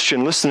not a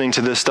Christian listening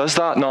to this, does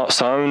that not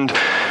sound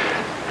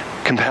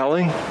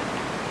compelling?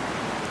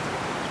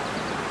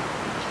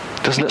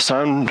 Doesn't it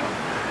sound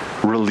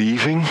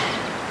relieving?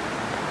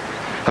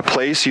 A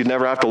place you'd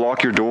never have to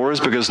lock your doors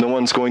because no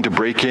one's going to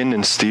break in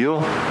and steal?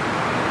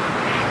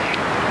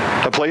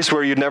 A place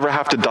where you'd never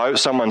have to doubt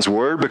someone's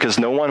word because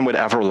no one would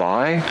ever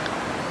lie?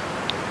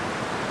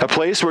 A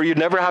place where you'd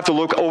never have to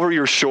look over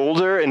your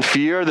shoulder in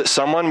fear that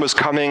someone was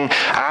coming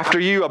after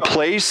you. A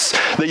place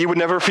that you would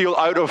never feel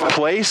out of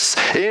place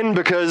in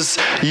because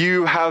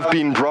you have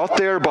been brought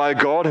there by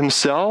God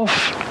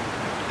himself.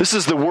 This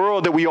is the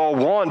world that we all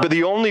want, but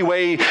the only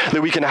way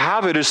that we can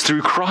have it is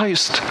through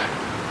Christ.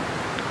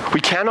 We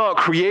cannot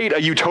create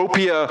a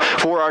utopia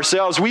for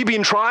ourselves. We've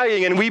been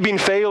trying and we've been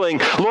failing.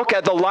 Look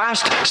at the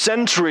last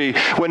century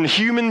when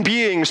human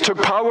beings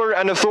took power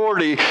and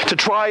authority to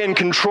try and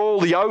control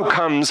the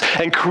outcomes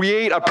and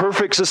create a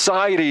perfect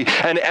society,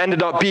 and it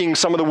ended up being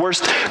some of the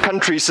worst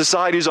countries,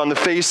 societies on the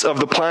face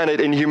of the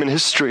planet in human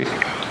history.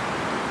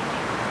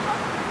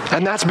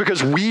 And that's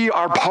because we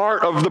are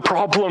part of the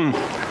problem.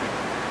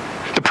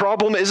 The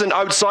problem isn't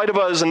outside of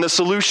us, and the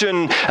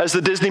solution, as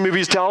the Disney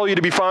movies tell you,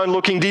 to be found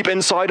looking deep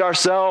inside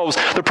ourselves.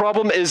 The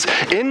problem is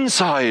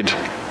inside.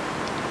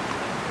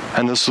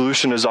 And the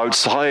solution is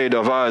outside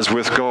of us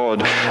with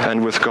God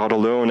and with God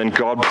alone. And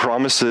God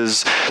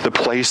promises the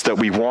place that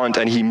we want,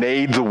 and he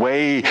made the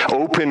way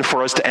open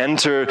for us to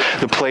enter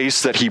the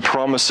place that he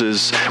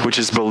promises, which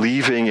is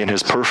believing in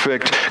his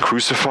perfect,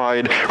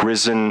 crucified,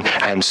 risen,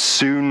 and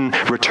soon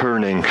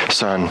returning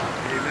Son.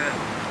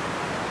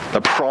 A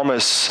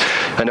promise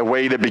in a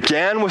way that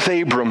began with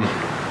Abram.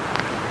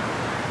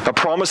 A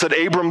promise that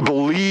Abram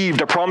believed,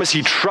 a promise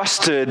he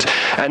trusted,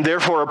 and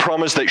therefore a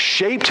promise that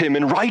shaped him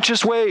in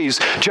righteous ways,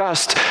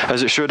 just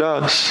as it should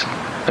us.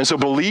 And so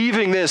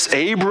believing this,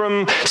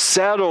 Abram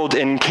settled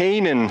in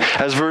Canaan,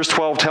 as verse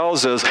 12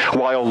 tells us,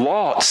 while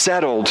Lot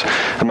settled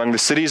among the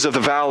cities of the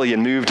valley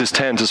and moved his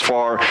tent as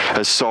far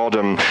as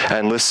Sodom.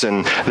 And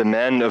listen, the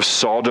men of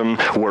Sodom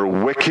were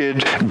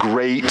wicked,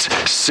 great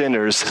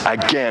sinners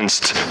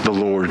against the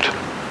Lord.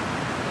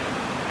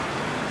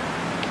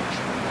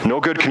 No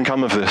good can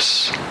come of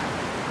this.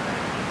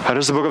 How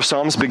does the book of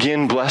Psalms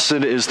begin?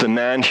 Blessed is the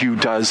man who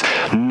does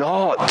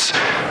not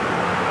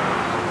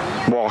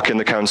walk in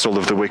the counsel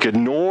of the wicked,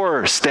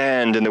 nor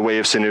stand in the way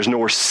of sinners,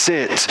 nor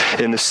sit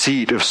in the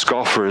seat of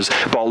scoffers.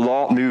 But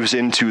Lot moves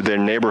into their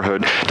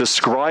neighborhood,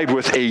 described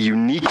with a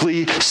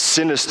uniquely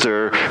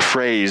sinister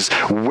phrase,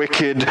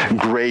 wicked,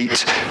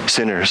 great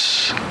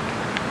sinners.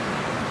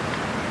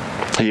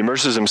 He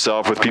immerses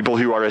himself with people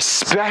who are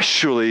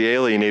especially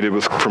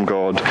alienated from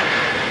God.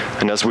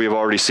 And as we have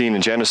already seen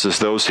in Genesis,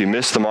 those who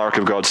miss the mark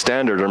of God's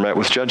standard are met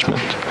with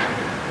judgment.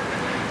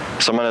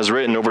 Someone has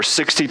written over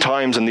 60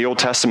 times in the Old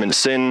Testament,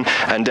 sin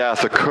and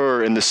death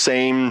occur in the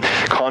same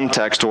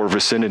context or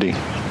vicinity.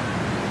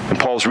 And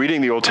Paul's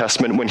reading the Old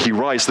Testament when he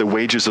writes, the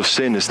wages of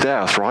sin is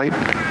death, right?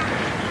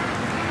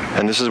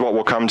 And this is what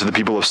will come to the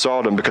people of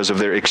Sodom because of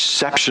their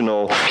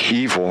exceptional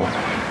evil,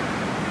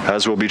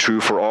 as will be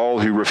true for all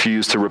who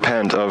refuse to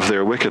repent of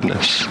their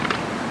wickedness.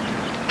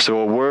 So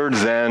a word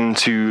then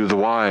to the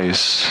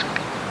wise.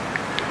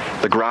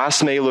 The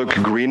grass may look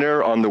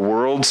greener on the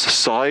world's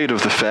side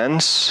of the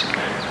fence,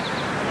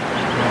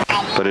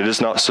 but it is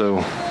not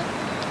so.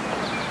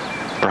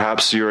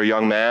 Perhaps you're a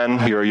young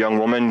man, you're a young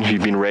woman,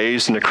 you've been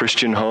raised in a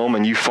Christian home,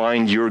 and you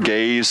find your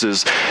gaze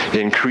is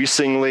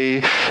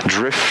increasingly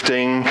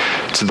drifting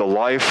to the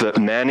life that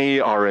many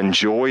are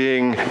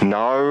enjoying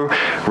now,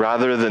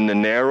 rather than the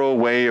narrow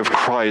way of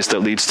Christ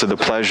that leads to the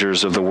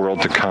pleasures of the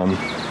world to come.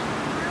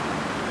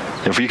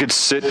 If you could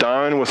sit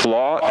down with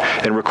Lot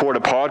and record a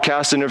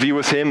podcast interview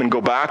with him and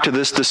go back to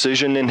this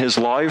decision in his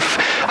life,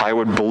 I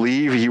would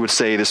believe he would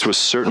say this was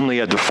certainly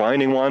a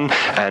defining one,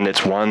 and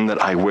it's one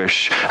that I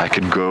wish I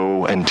could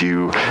go and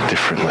do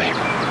differently.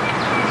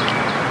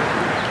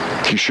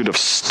 He should have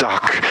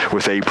stuck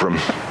with Abram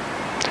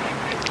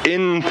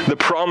in the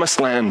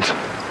promised land.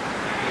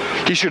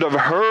 He should have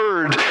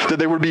heard that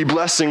there would be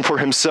blessing for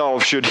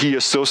himself should he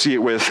associate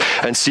with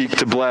and seek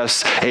to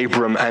bless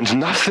Abram, and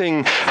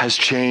nothing has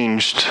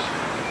changed.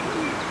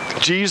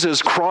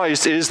 Jesus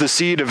Christ is the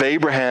seed of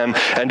Abraham,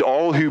 and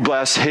all who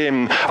bless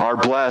him are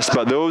blessed,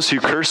 but those who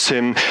curse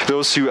him,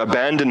 those who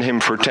abandon him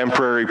for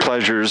temporary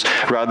pleasures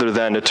rather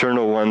than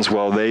eternal ones,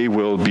 well, they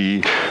will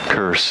be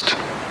cursed.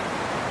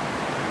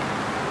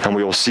 And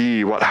we will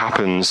see what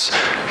happens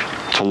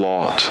to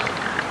Lot.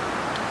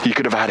 He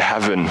could have had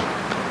heaven,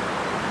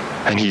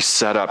 and he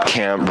set up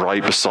camp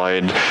right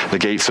beside the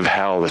gates of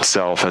hell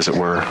itself, as it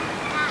were.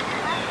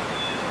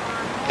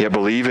 Yet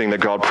believing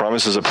that God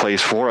promises a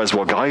place for us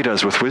will guide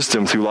us with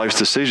wisdom through life's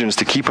decisions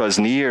to keep us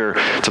near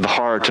to the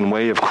heart and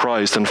way of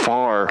Christ and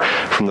far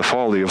from the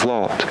folly of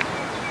Lot.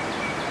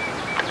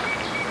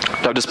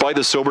 Now, despite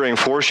the sobering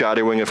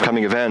foreshadowing of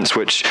coming events,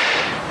 which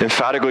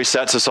emphatically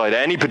sets aside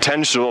any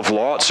potential of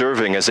Lot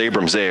serving as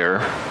Abram's heir,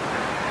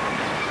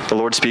 the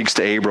Lord speaks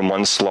to Abram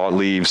once Lot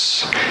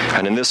leaves,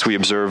 and in this we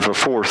observe a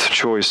fourth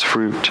choice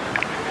fruit.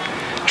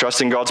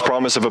 Trusting God's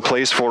promise of a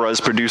place for us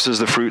produces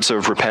the fruits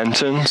of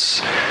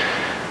repentance,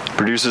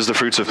 produces the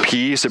fruits of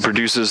peace, it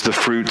produces the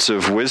fruits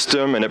of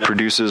wisdom, and it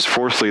produces,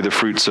 fourthly, the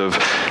fruits of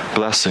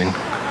blessing.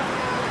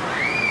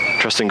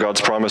 Trusting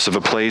God's promise of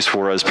a place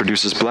for us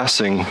produces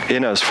blessing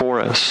in us, for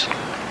us.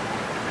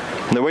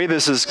 And the way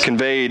this is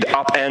conveyed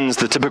upends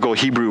the typical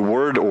Hebrew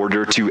word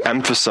order to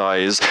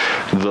emphasize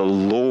the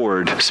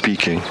Lord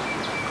speaking.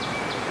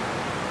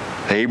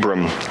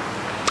 Abram,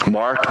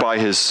 marked by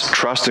his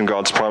trust in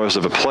God's promise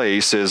of a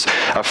place, is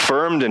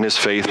affirmed in his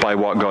faith by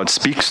what God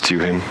speaks to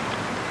him.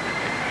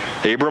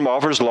 Abram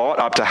offers Lot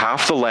up to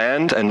half the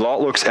land, and Lot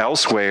looks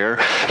elsewhere,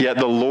 yet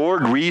the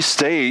Lord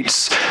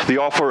restates the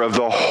offer of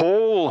the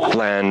whole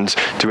land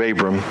to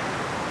Abram.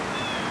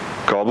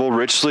 God will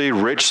richly,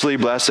 richly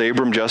bless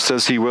Abram just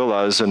as he will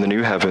us in the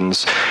new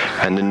heavens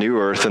and the new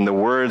earth, and the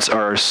words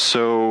are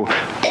so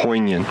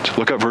poignant.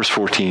 Look at verse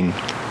 14.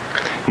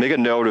 Make a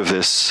note of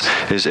this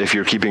is if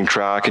you're keeping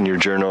track in your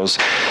journals.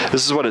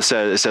 This is what it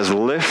says. It says,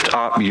 lift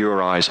up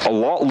your eyes.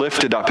 Lot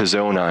lifted up his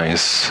own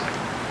eyes.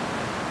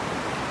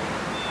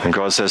 And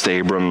God says to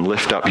Abram,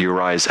 lift up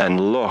your eyes and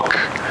look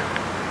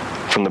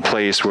from the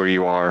place where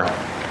you are.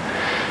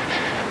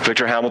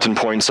 Victor Hamilton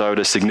points out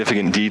a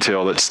significant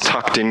detail that's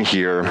tucked in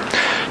here.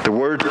 The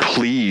word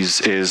please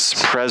is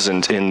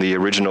present in the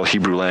original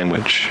Hebrew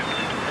language.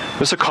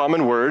 It's a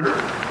common word.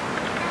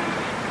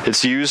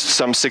 It's used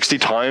some 60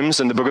 times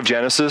in the book of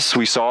Genesis.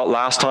 We saw it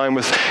last time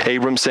with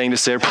Abram saying to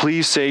Sarah,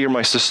 please say you're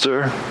my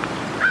sister.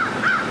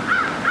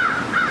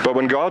 But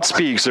when God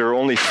speaks, there are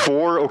only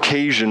 4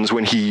 occasions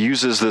when he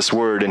uses this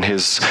word in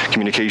his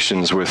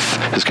communications with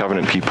his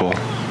covenant people.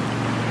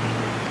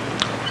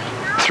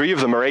 3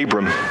 of them are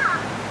Abram.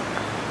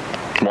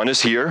 One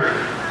is here.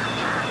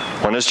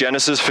 One is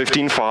Genesis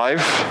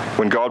 15:5,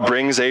 when God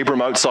brings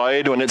Abram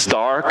outside when it's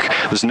dark,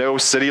 there's no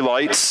city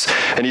lights,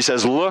 and he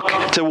says, look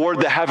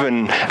toward the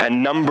heaven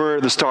and number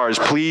the stars.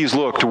 Please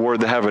look toward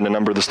the heaven and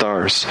number the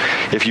stars.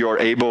 If you are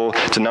able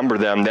to number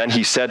them, then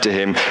he said to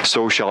him,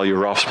 so shall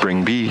your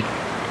offspring be.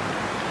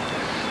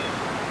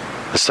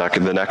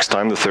 The next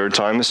time, the third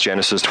time, is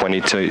Genesis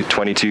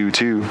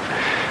 22:2,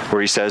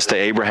 where he says to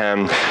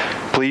Abraham,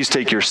 please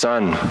take your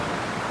son,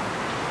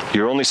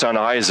 your only son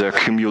Isaac,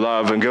 whom you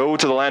love, and go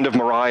to the land of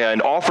Moriah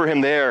and offer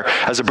him there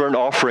as a burnt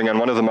offering on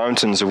one of the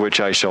mountains of which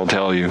I shall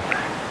tell you.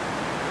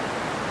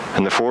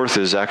 And the fourth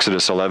is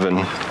Exodus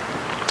 11,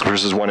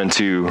 verses 1 and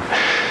 2.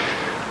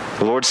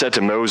 The Lord said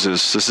to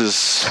Moses, this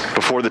is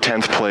before the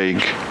 10th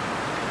plague,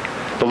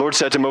 the Lord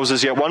said to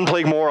Moses, yet one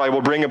plague more I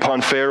will bring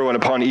upon Pharaoh and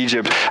upon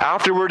Egypt.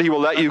 Afterward he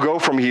will let you go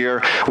from here.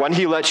 When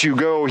he lets you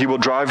go, he will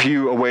drive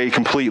you away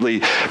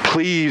completely.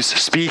 Please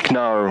speak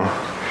now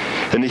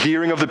in the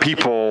hearing of the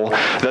people,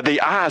 that they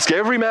ask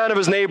every man of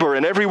his neighbor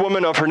and every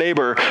woman of her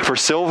neighbor for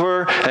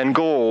silver and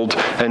gold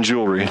and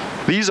jewelry.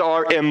 These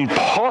are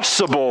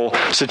impossible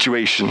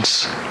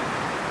situations.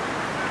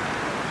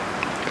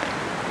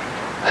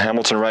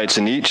 Hamilton writes,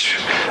 in each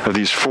of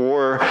these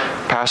 4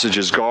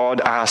 passages, God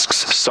asks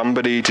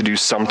somebody to do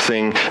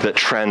something that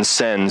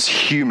transcends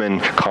human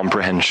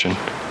comprehension.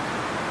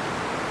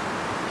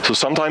 So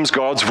sometimes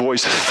God's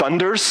voice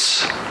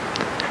thunders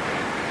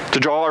to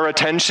draw our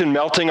attention,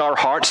 melting our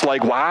hearts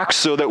like wax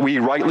so that we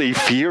rightly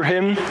fear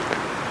him.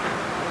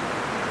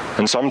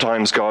 And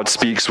sometimes God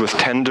speaks with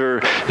tender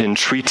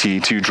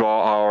entreaty to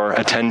draw our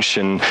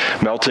attention,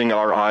 melting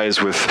our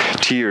eyes with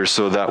tears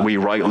so that we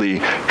rightly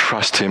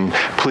trust him.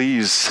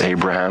 Please,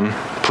 Abraham,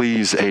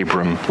 please,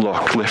 Abram,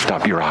 look, lift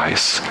up your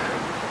eyes.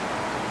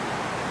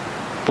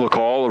 Look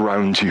all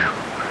around you,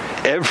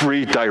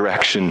 every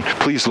direction.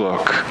 Please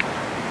look.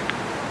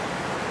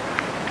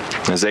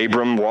 As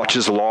Abram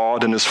watches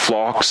Lot and his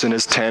flocks and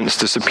his tents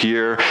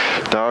disappear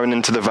down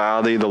into the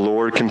valley, the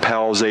Lord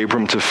compels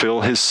Abram to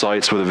fill his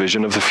sights with a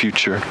vision of the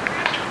future.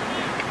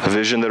 A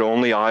vision that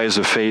only eyes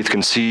of faith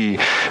can see,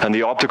 and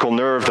the optical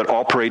nerve that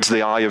operates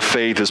the eye of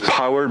faith is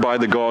powered by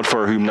the God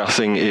for whom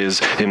nothing is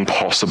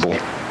impossible.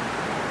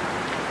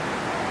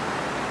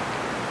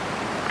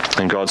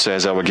 And God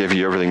says, I will give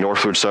you everything,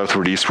 northward,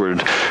 southward,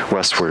 eastward,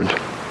 westward.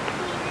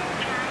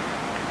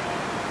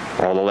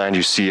 All the land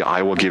you see,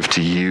 I will give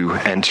to you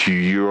and to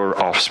your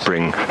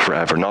offspring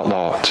forever, not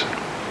Lot.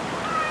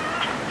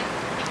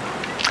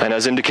 And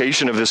as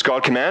indication of this,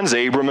 God commands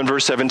Abram in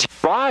verse 17,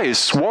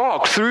 rise,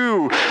 walk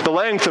through the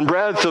length and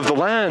breadth of the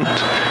land.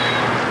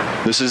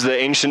 This is the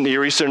ancient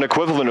Near Eastern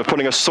equivalent of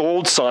putting a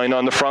sold sign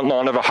on the front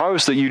lawn of a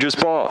house that you just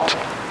bought.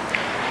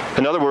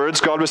 In other words,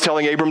 God was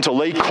telling Abram to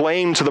lay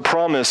claim to the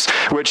promise,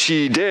 which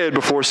he did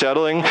before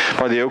settling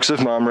by the oaks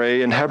of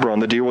Mamre and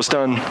Hebron. The deal was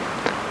done.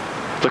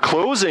 The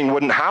closing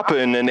wouldn't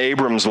happen in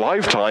Abram's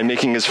lifetime,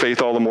 making his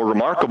faith all the more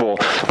remarkable,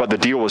 but the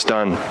deal was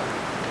done.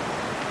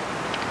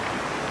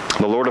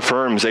 The Lord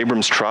affirms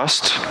Abram's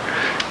trust,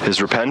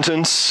 his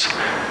repentance,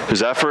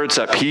 his efforts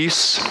at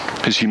peace,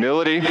 his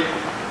humility,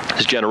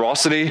 his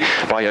generosity,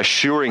 by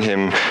assuring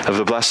him of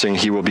the blessing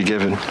he will be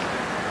given.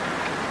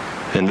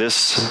 In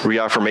this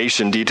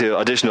reaffirmation,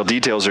 additional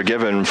details are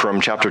given from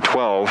chapter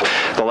 12.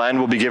 The land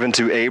will be given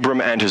to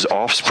Abram and his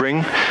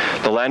offspring.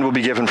 The land will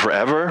be given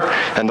forever.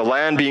 And the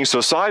land, being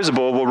so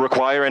sizable, will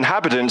require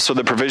inhabitants, so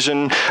the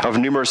provision of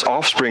numerous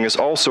offspring is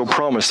also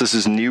promised. This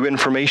is new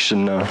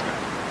information now.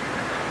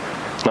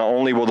 Not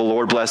only will the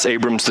Lord bless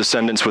Abram's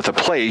descendants with a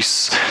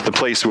place, the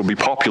place will be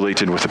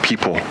populated with a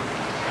people.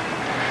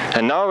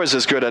 And now is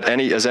as good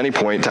as any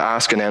point to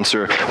ask and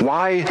answer,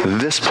 why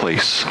this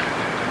place?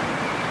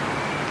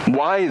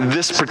 Why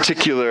this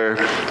particular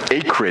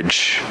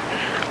acreage?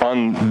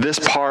 on this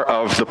part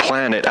of the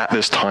planet at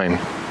this time.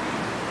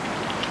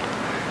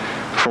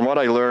 From what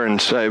I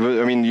learned, I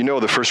mean, you know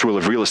the first rule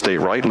of real estate,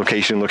 right?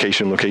 Location,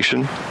 location,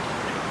 location.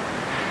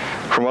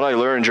 From what I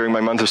learned during my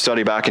month of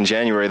study back in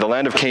January, the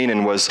land of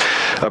Canaan was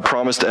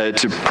promised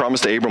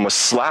to Abram was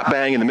slap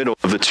bang in the middle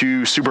of the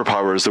two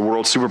superpowers, the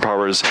world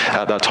superpowers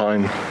at that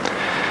time.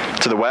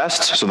 To the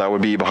west, so that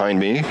would be behind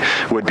me,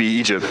 would be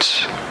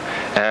Egypt.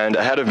 And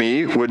ahead of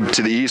me,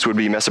 to the east, would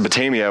be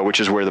Mesopotamia, which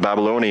is where the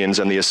Babylonians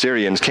and the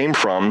Assyrians came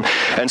from.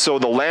 And so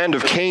the land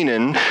of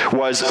Canaan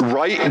was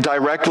right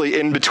directly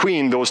in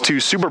between those two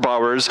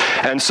superpowers.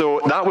 And so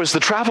that was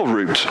the travel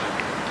route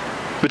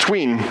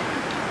between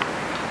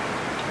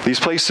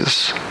these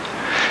places.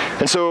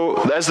 And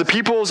so as the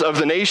peoples of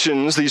the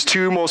nations, these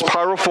two most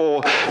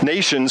powerful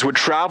nations, would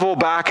travel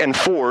back and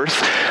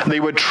forth, they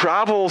would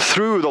travel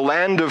through the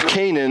land of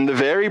Canaan, the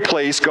very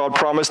place God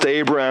promised to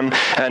Abraham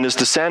and his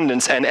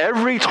descendants. And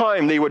every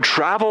time they would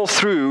travel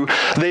through,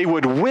 they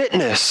would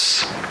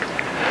witness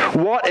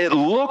what it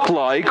looked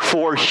like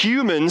for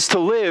humans to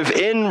live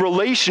in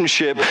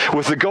relationship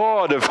with the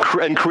God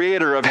and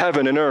creator of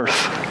heaven and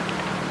earth.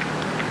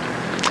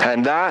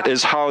 And that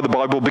is how the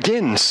Bible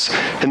begins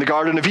in the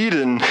Garden of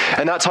Eden.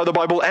 And that's how the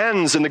Bible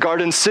ends in the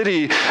garden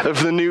city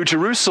of the New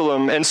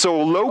Jerusalem. And so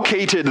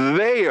located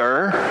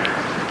there,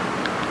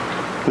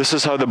 this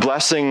is how the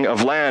blessing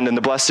of land and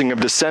the blessing of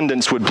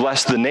descendants would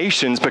bless the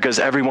nations, because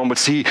everyone would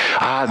see,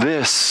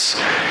 this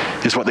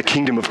is what the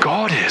kingdom of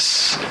God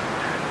is.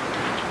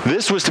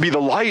 This was to be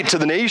the light to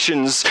the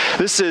nations.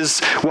 This is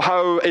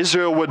how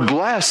Israel would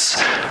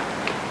bless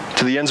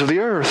to the ends of the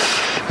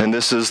earth. And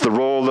this is the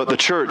role that the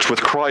church,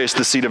 with Christ,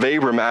 the seed of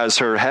Abram, as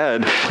her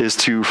head, is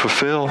to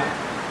fulfill.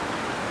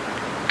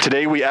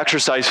 Today we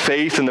exercise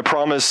faith in the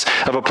promise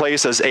of a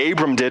place as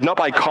Abram did, not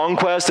by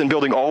conquest and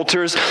building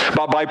altars,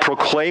 but by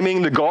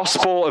proclaiming the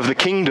gospel of the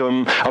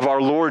kingdom of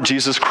our Lord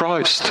Jesus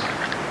Christ.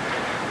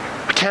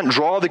 We can't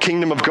draw the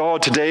kingdom of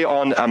God today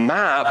on a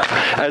map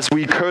as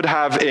we could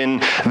have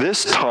in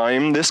this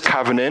time, this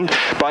covenant,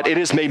 but it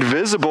is made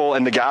visible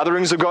in the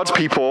gatherings of God's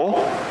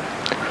people,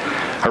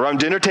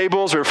 around dinner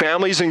tables where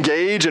families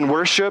engage in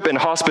worship and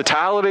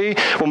hospitality,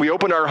 when we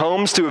open our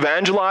homes to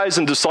evangelize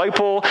and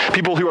disciple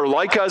people who are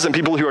like us and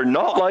people who are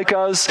not like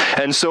us,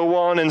 and so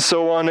on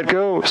it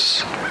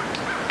goes.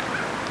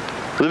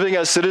 Living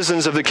as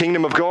citizens of the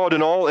kingdom of God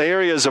in all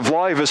areas of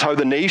life is how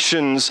the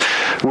nations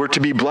were to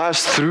be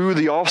blessed through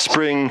the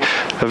offspring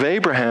of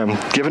Abraham,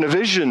 given a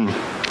vision of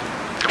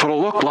what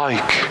it'll look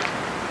like.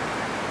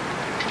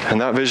 And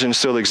that vision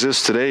still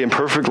exists today,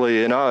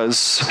 imperfectly in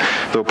us,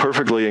 though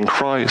perfectly in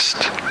Christ,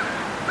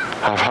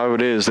 of how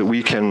it is that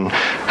we can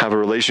have a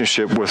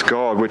relationship with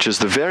God, which is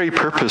the very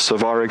purpose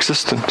of our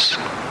existence.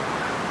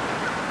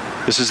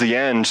 This is the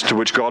end to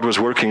which God was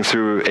working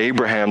through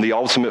Abraham, the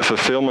ultimate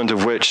fulfillment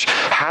of which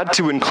had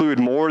to include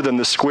more than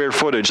the square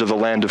footage of the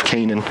land of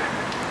Canaan.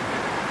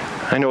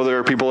 I know there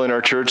are people in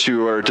our church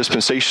who are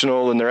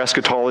dispensational in their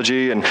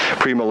eschatology and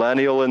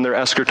premillennial in their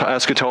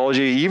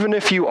eschatology. Even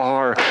if you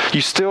are,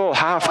 you still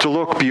have to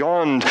look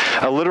beyond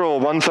a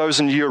literal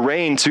 1,000-year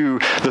reign to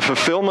the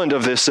fulfillment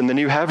of this in the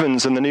new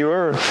heavens and the new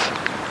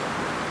earth.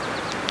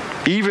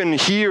 Even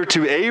here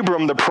to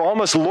Abram, the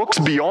promise looks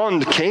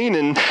beyond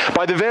Canaan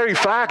by the very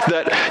fact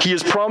that he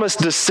has promised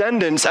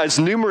descendants as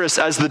numerous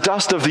as the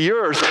dust of the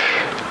earth.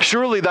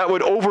 Surely that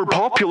would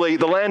overpopulate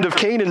the land of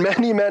Canaan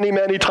many, many,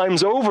 many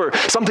times over.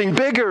 Something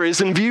bigger is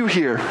in view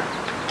here,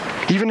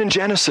 even in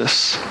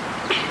Genesis.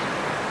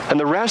 And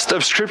the rest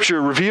of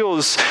Scripture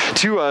reveals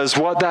to us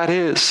what that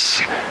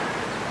is.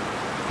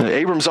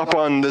 Abram's up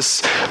on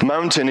this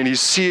mountain and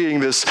he's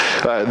seeing this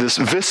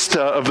vista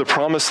of the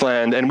promised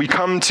land. And we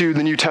come to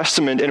the New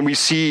Testament and we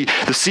see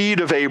the seed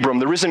of Abram,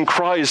 the risen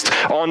Christ,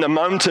 on a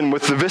mountain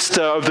with the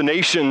vista of the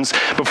nations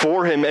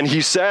before him. And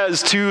he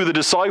says to the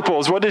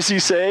disciples, what does he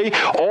say?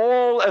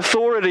 All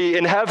authority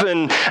in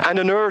heaven and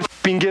on earth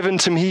has been given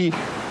to me.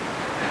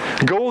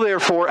 Go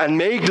therefore and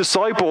make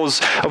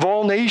disciples of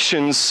all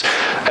nations.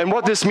 And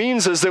what this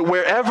means is that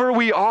wherever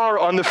we are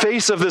on the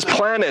face of this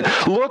planet,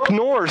 look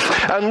north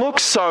and look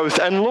south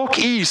and look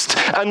east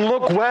and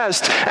look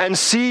west and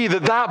see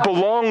that that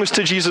belongs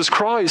to Jesus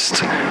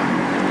Christ.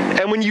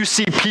 And when you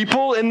see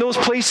people in those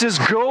places,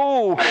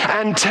 go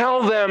and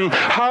tell them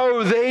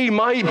how they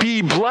might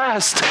be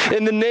blessed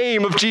in the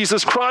name of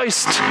Jesus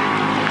Christ.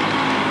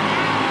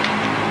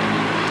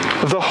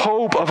 The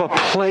hope of a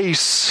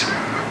place,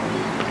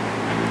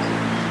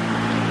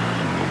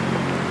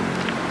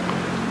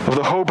 of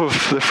the hope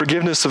of the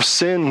forgiveness of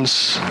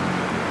sins,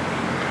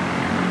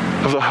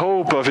 of the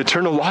hope of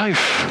eternal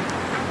life,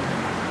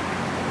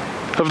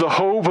 of the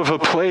hope of a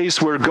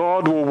place where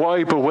God will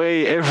wipe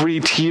away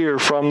every tear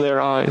from their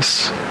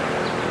eyes.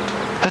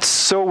 That's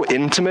so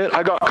intimate.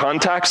 I got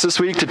contacts this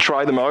week to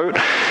try them out,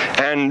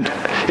 and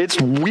it's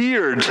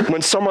weird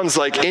when someone's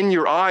like in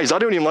your eyes. I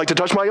don't even like to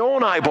touch my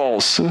own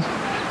eyeballs.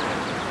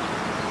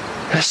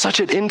 It's such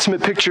an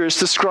intimate picture. It's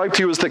described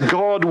to you as that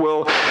God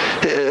will,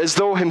 as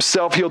though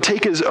himself, he'll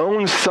take his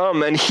own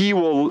thumb and he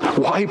will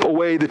wipe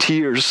away the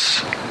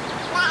tears.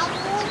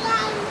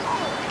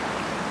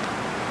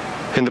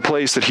 in the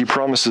place that he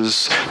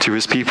promises to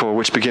his people,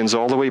 which begins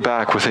all the way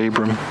back with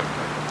Abram.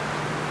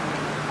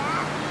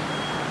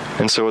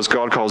 And so as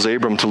God calls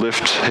Abram to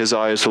lift his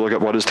eyes to look at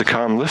what is to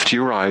come, lift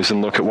your eyes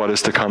and look at what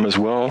is to come as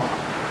well.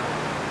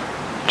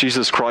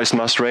 Jesus Christ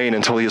must reign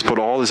until he has put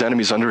all his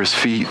enemies under his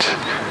feet.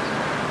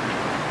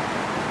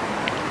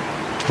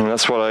 And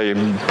that's what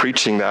I'm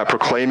preaching, that,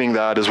 proclaiming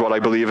that is what I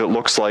believe it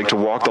looks like to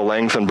walk the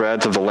length and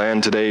breadth of the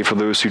land today for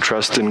those who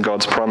trust in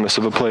God's promise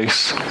of a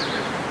place.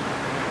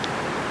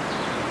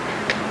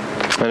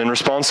 And in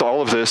response to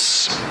all of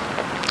this,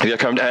 the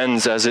account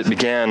ends as it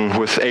began,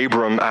 with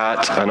Abram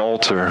at an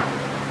altar,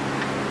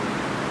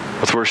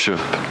 with worship.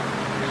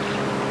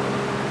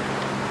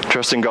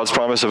 Trusting God's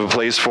promise of a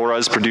place for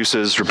us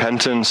produces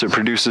repentance, it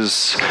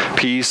produces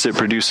peace, it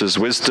produces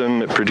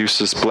wisdom, it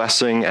produces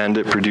blessing, and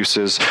it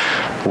produces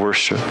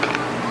worship.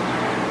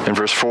 In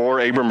verse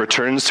 4, Abram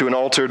returns to an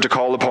altar to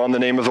call upon the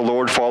name of the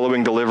Lord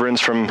following deliverance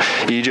from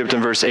Egypt.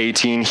 In verse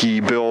 18, he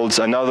builds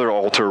another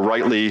altar,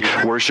 rightly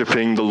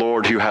worshiping the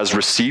Lord who has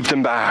received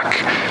him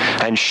back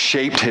and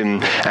shaped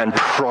him and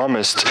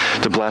promised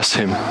to bless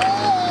him.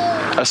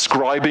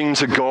 Ascribing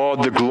to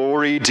God the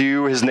glory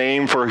due his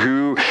name for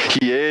who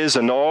he is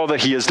and all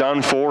that he has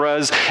done for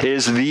us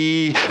is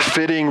the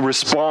fitting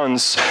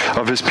response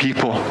of his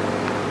people.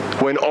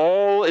 When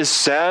all is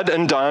said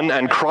and done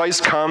and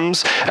Christ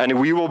comes and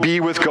we will be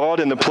with God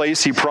in the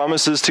place he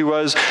promises to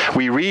us,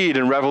 we read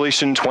in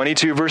Revelation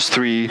 22 verse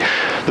 3,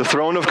 the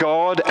throne of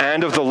God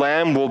and of the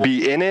Lamb will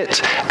be in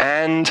it,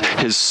 and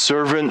his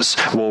servants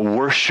will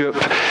worship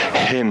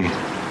him.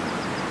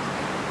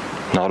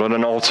 Not on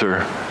an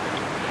altar,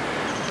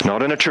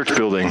 not in a church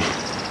building,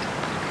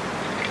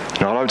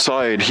 not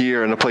outside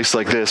here in a place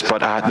like this,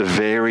 but at the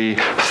very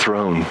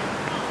throne.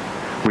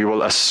 We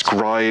will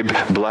ascribe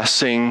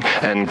blessing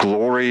and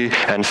glory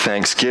and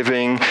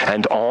thanksgiving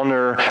and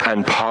honor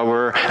and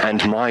power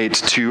and might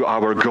to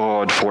our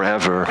God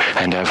forever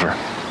and ever.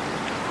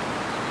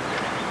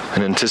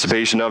 In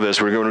anticipation of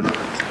this, we're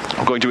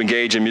going to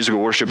engage in musical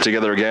worship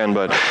together again,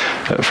 but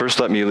first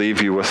let me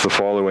leave you with the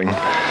following.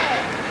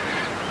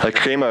 I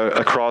came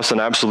across an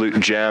absolute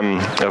gem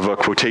of a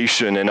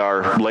quotation in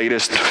our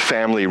latest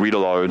family read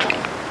aloud.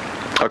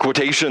 A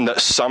quotation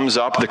that sums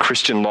up the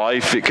Christian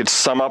life. It could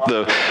sum up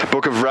the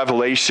book of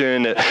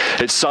Revelation.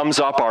 It sums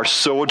up our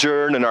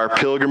sojourn and our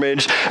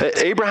pilgrimage.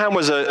 Abraham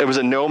was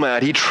a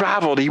nomad. He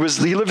traveled. He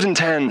lived in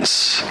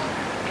tents.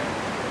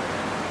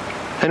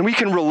 And we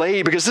can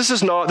relate, because this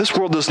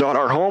world is not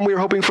our home. We are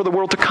hoping for the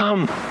world to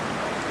come.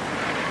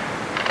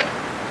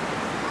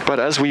 But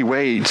as we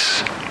wait,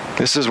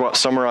 this is what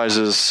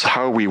summarizes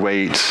how we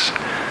wait.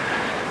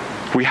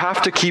 We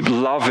have to keep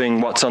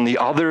loving what's on the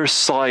other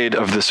side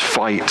of this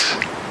fight,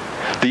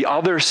 the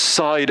other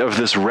side of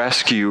this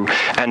rescue,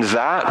 and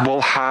that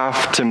will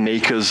have to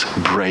make us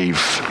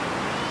brave.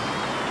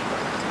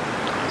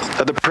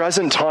 At the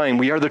present time,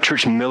 we are the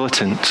church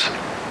militant,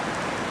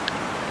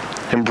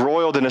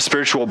 embroiled in a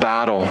spiritual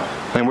battle,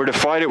 and we're to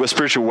fight it with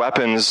spiritual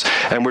weapons,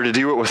 and we're to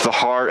do it with the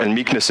heart and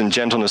meekness and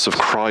gentleness of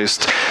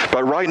Christ.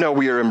 But right now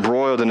we are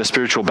embroiled in a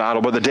spiritual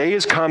battle, but the day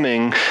is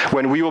coming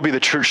when we will be the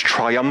church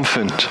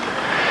triumphant,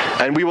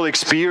 and we will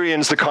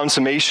experience the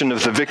consummation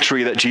of the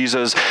victory that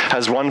Jesus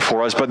has won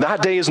for us. But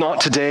that day is not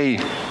today.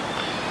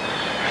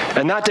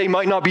 And that day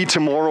might not be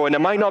tomorrow, and it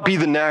might not be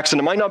the next, and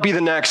it might not be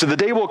the next, and the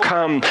day will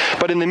come.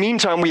 But in the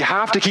meantime, we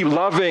have to keep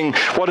loving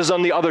what is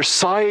on the other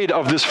side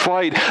of this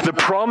fight, the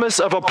promise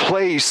of a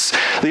place,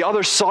 the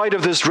other side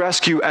of this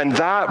rescue, and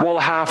that will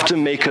have to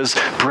make us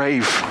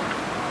brave.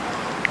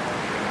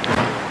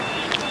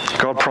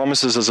 God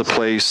promises us a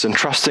place, and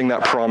trusting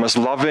that promise,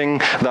 loving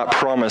that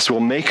promise, will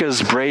make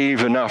us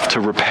brave enough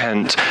to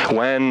repent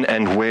when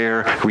and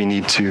where we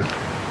need to.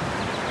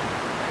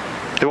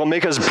 It will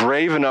make us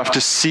brave enough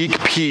to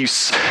seek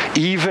peace,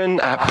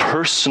 even at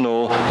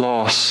personal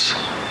loss.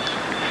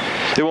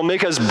 It will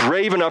make us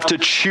brave enough to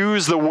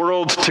choose the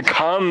world to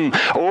come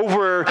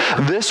over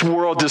this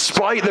world,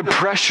 despite the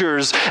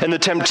pressures and the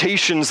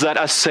temptations that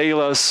assail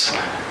us.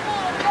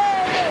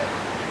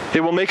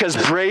 It will make us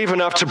brave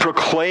enough to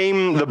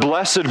proclaim the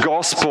blessed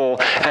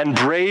gospel, and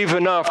brave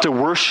enough to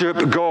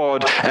worship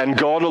God and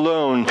God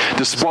alone,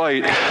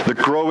 despite the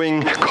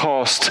growing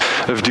cost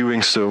of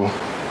doing so.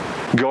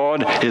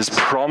 God has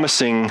promised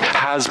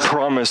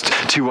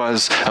to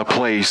us a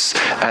place,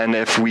 and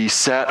if we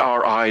set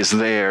our eyes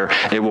there,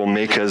 it will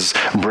make us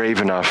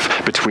brave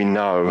enough between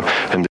now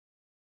and